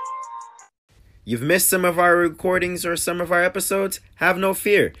 You've missed some of our recordings or some of our episodes? Have no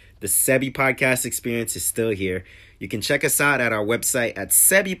fear. The Sebi Podcast experience is still here. You can check us out at our website at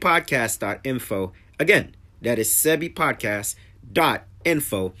sebipodcast.info. Again, that is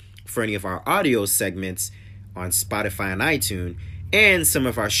sebipodcast.info for any of our audio segments on Spotify and iTunes, and some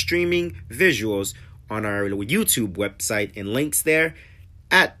of our streaming visuals on our YouTube website and links there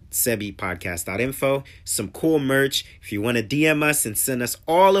at sebipodcast.info. Some cool merch. If you want to DM us and send us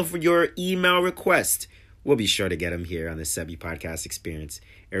all of your email requests, we'll be sure to get them here on the Sebi Podcast experience.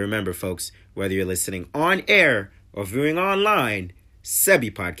 And remember, folks, whether you're listening on air or viewing online,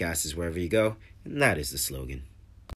 Sebi Podcast is wherever you go. And that is the slogan.